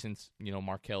 especially since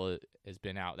Markelle has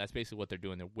been out. That's basically what they're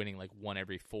doing. They're winning like one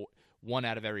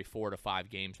out of every 4 to 5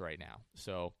 games right now.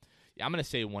 So yeah, I'm going to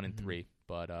say 1-3,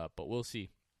 but we'll see.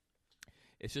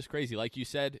 It's just crazy. Like you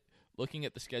said, looking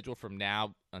at the schedule from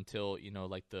now until,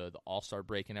 like the All-Star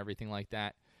break and everything like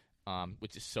that,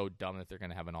 which is so dumb that they're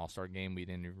going to have an All-Star game. We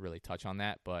didn't really touch on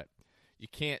that, but you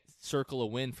can't circle a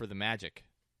win for the Magic.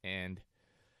 And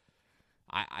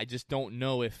I just don't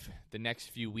know if the next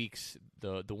few weeks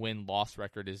the win-loss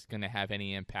record is going to have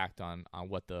any impact on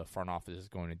what the front office is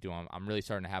going to do. I'm really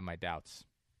starting to have my doubts.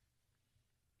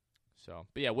 So,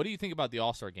 but yeah, what do you think about the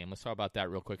All-Star game? Let's talk about that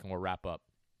real quick, and we'll wrap up.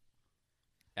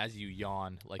 As you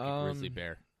yawn like a grizzly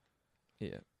bear.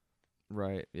 Yeah.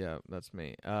 Right. Yeah, that's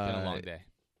me. Been a long day.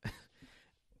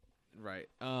 Right.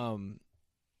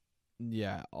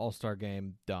 Yeah, All-Star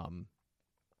game, dumb.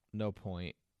 No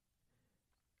point.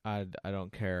 I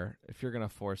don't care. If you're going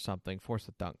to force something, force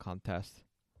a dunk contest.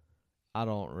 I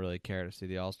don't really care to see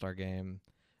the All-Star game.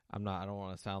 I don't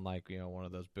want to sound like, one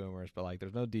of those boomers, but like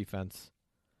there's no defense.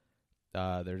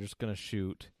 They're just going to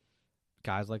shoot.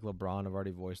 Guys like LeBron have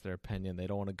already voiced their opinion. They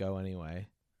don't want to go anyway.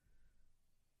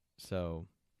 So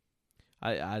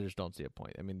I just don't see a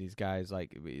point. I mean, these guys,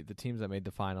 like the teams that made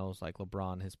the finals, like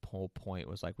LeBron, his whole point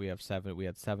was like we had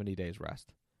 70 days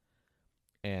rest.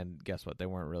 And guess what? They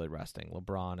weren't really resting.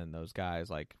 LeBron and those guys,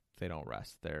 like, they don't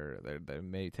rest. They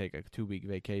may take a 2-week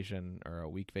vacation or a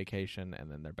week vacation,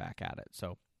 and then they're back at it.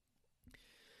 So,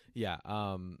 yeah,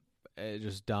 it's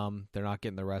just dumb. They're not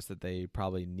getting the rest that they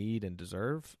probably need and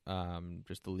deserve.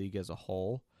 Just the league as a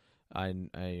whole.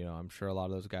 I'm sure a lot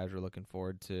of those guys are looking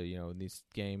forward to these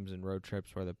games and road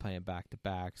trips where they're playing back to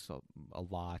back. So a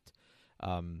lot.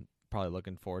 Probably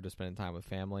looking forward to spending time with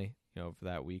family, for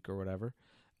that week or whatever.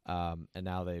 And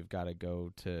now they've got to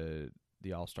go to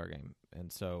the All-Star game.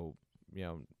 And so,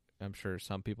 I'm sure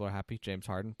some people are happy. James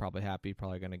Harden, probably happy,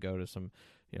 probably going to go to some,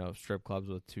 strip clubs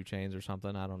with 2 chains or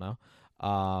something. I don't know.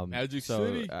 Magic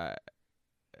City.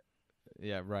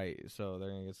 Yeah, right. So they're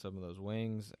going to get some of those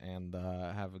wings and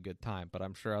have a good time. But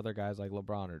I'm sure other guys like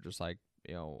LeBron are just like,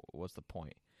 what's the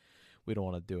point? We don't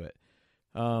want to do it.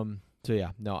 So,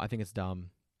 yeah, no, I think it's dumb.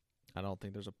 I don't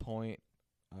think there's a point.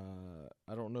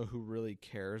 I don't know who really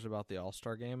cares about the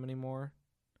All-Star game anymore.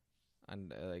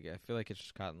 And I feel like it's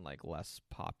just gotten less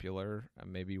popular.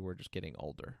 And maybe we're just getting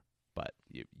older. But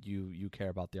you care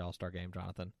about the All-Star game,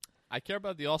 Jonathan? I care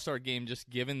about the All-Star game just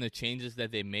given the changes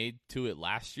that they made to it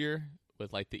last year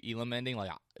with the Elam ending.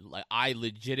 I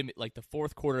legitimately the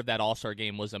fourth quarter of that All-Star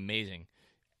game was amazing.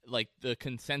 The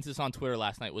consensus on Twitter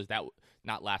last year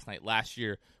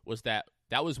was that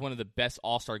was one of the best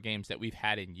All-Star games that we've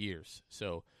had in years.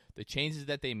 So the changes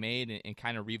that they made and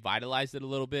kind of revitalized it a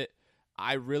little bit,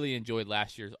 I really enjoyed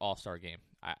last year's All-Star game.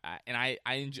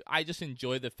 I just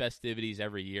enjoy the festivities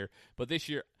every year. But this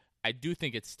year, I do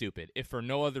think it's stupid. If for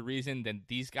no other reason than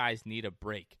these guys need a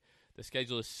break. The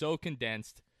schedule is so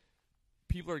condensed.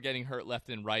 People are getting hurt left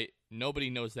and right. Nobody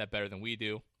knows that better than we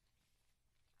do.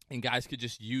 And guys could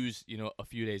just use, a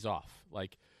few days off.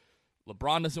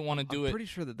 LeBron doesn't want to do it. I'm pretty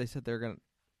sure that they said they're going to.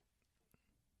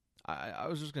 I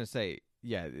was just going to say,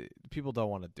 yeah, people don't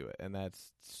want to do it. And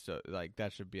that's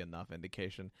that should be enough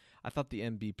indication. I thought the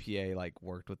NBPA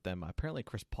worked with them. Apparently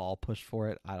Chris Paul pushed for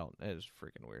it. It was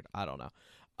freaking weird. I don't know.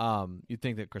 You'd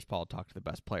think that Chris Paul talked to the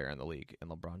best player in the league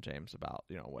and LeBron James about,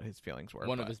 what his feelings were.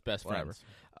 One of his best friends.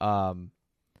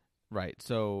 Right.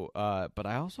 So, but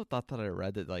I also thought that I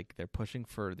read that they're pushing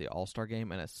for the All-Star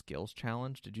game and a skills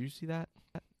challenge. Did you see that?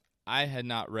 I had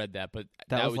not read that, but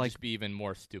that would just be even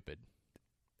more stupid.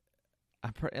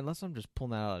 Unless I'm just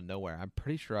pulling that out of nowhere, I'm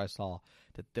pretty sure I saw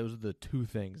that those are the 2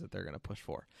 things that they're going to push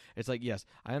for. It's yes,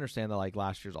 I understand that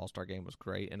last year's All-Star game was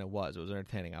great, and it was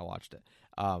entertaining. I watched it.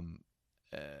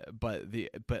 But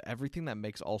everything that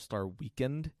makes All-Star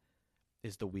weekend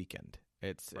is the weekend.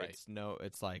 It's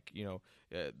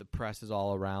the press is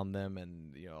all around them,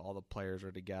 and all the players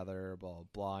are together, blah blah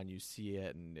blah, and you see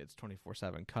it, and it's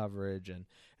 24/7 coverage, and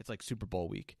it's like Super Bowl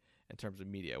week in terms of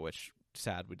media, which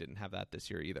sad we didn't have that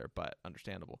this year either, but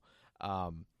understandable.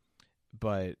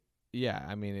 But yeah,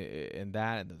 I mean, in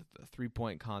that and the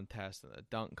 3-point contest and the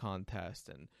dunk contest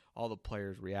and all the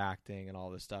players reacting and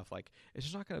all this stuff, it's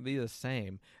just not going to be the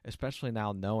same, especially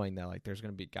now knowing that there's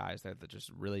going to be guys there that just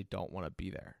really don't want to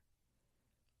be there.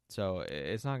 So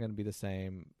it's not going to be the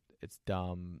same. It's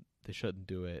dumb. They shouldn't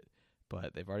do it,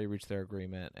 but they've already reached their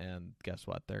agreement, and guess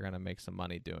what? They're going to make some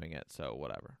money doing it, so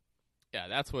whatever. Yeah,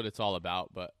 that's what it's all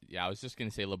about. But, yeah, I was just going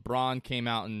to say LeBron came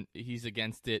out and he's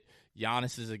against it.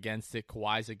 Giannis is against it.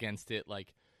 Kawhi's against it.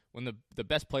 When the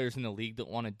best players in the league don't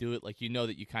want to do it,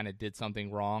 that you kind of did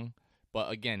something wrong.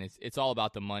 But, again, it's all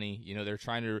about the money. They're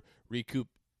trying to recoup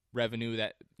revenue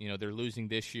that, they're losing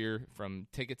this year from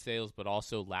ticket sales, but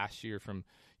also last year from,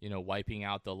 wiping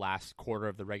out the last quarter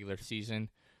of the regular season.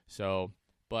 So,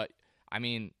 but, I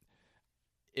mean,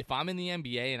 if I'm in the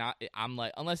NBA and I'm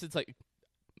unless it's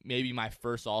maybe my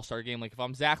first All-Star game. Like, if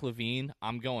I'm Zach LaVine,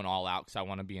 I'm going all out because I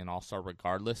want to be an All-Star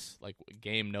regardless. Like,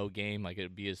 game, no game. Like, it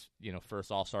would be his,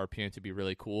 first All-Star appearance would be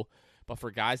really cool. But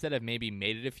for guys that have maybe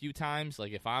made it a few times,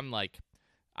 like, if I'm, like,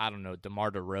 I don't know,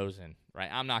 DeMar DeRozan, right?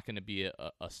 I'm not going to be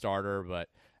a starter, but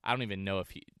I don't even know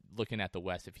if looking at the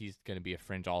West, if he's going to be a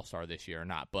fringe All-Star this year or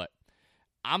not. But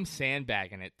I'm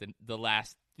sandbagging it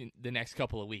the next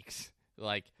couple of weeks.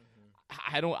 Like,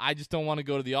 I just don't want to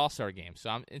go to the All-Star game. So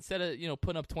I'm instead of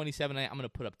putting up 27 a night, I'm going to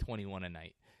put up 21 a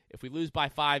night. If we lose by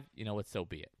 5, what, so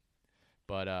be it.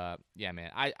 But yeah,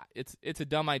 man, it's a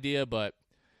dumb idea, but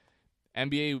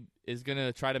NBA is going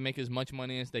to try to make as much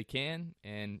money as they can,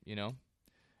 and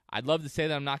I'd love to say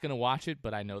that I'm not going to watch it,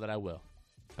 but I know that I will.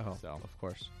 Oh, so of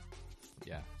course.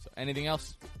 Yeah. So anything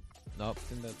else? Nope. I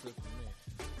think that's it for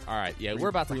me. All right. Yeah, we're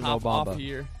about to hop off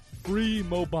here. Free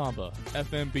Mo Bamba,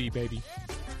 FMB baby,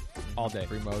 all day.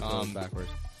 Free Mo goes backwards.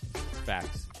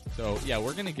 Facts. So yeah,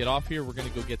 we're gonna get off here. We're gonna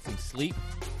go get some sleep.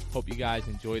 Hope you guys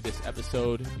enjoyed this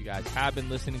episode. You guys have been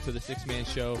listening to the Six Man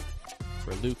Show.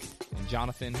 For Luke and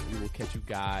Jonathan, we will catch you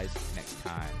guys next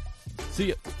time. See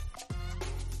ya.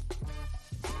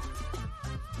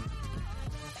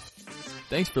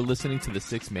 Thanks for listening to the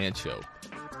Six Man Show.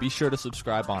 Be sure to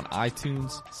subscribe on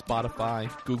iTunes, Spotify,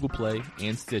 Google Play,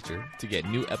 and Stitcher to get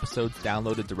new episodes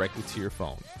downloaded directly to your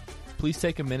phone. Please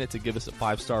take a minute to give us a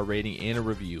 5-star rating and a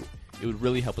review. It would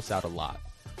really help us out a lot.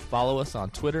 Follow us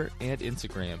on Twitter and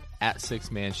Instagram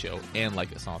 @6manshow and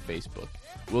like us on Facebook.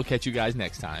 We'll catch you guys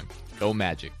next time. Go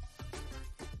Magic.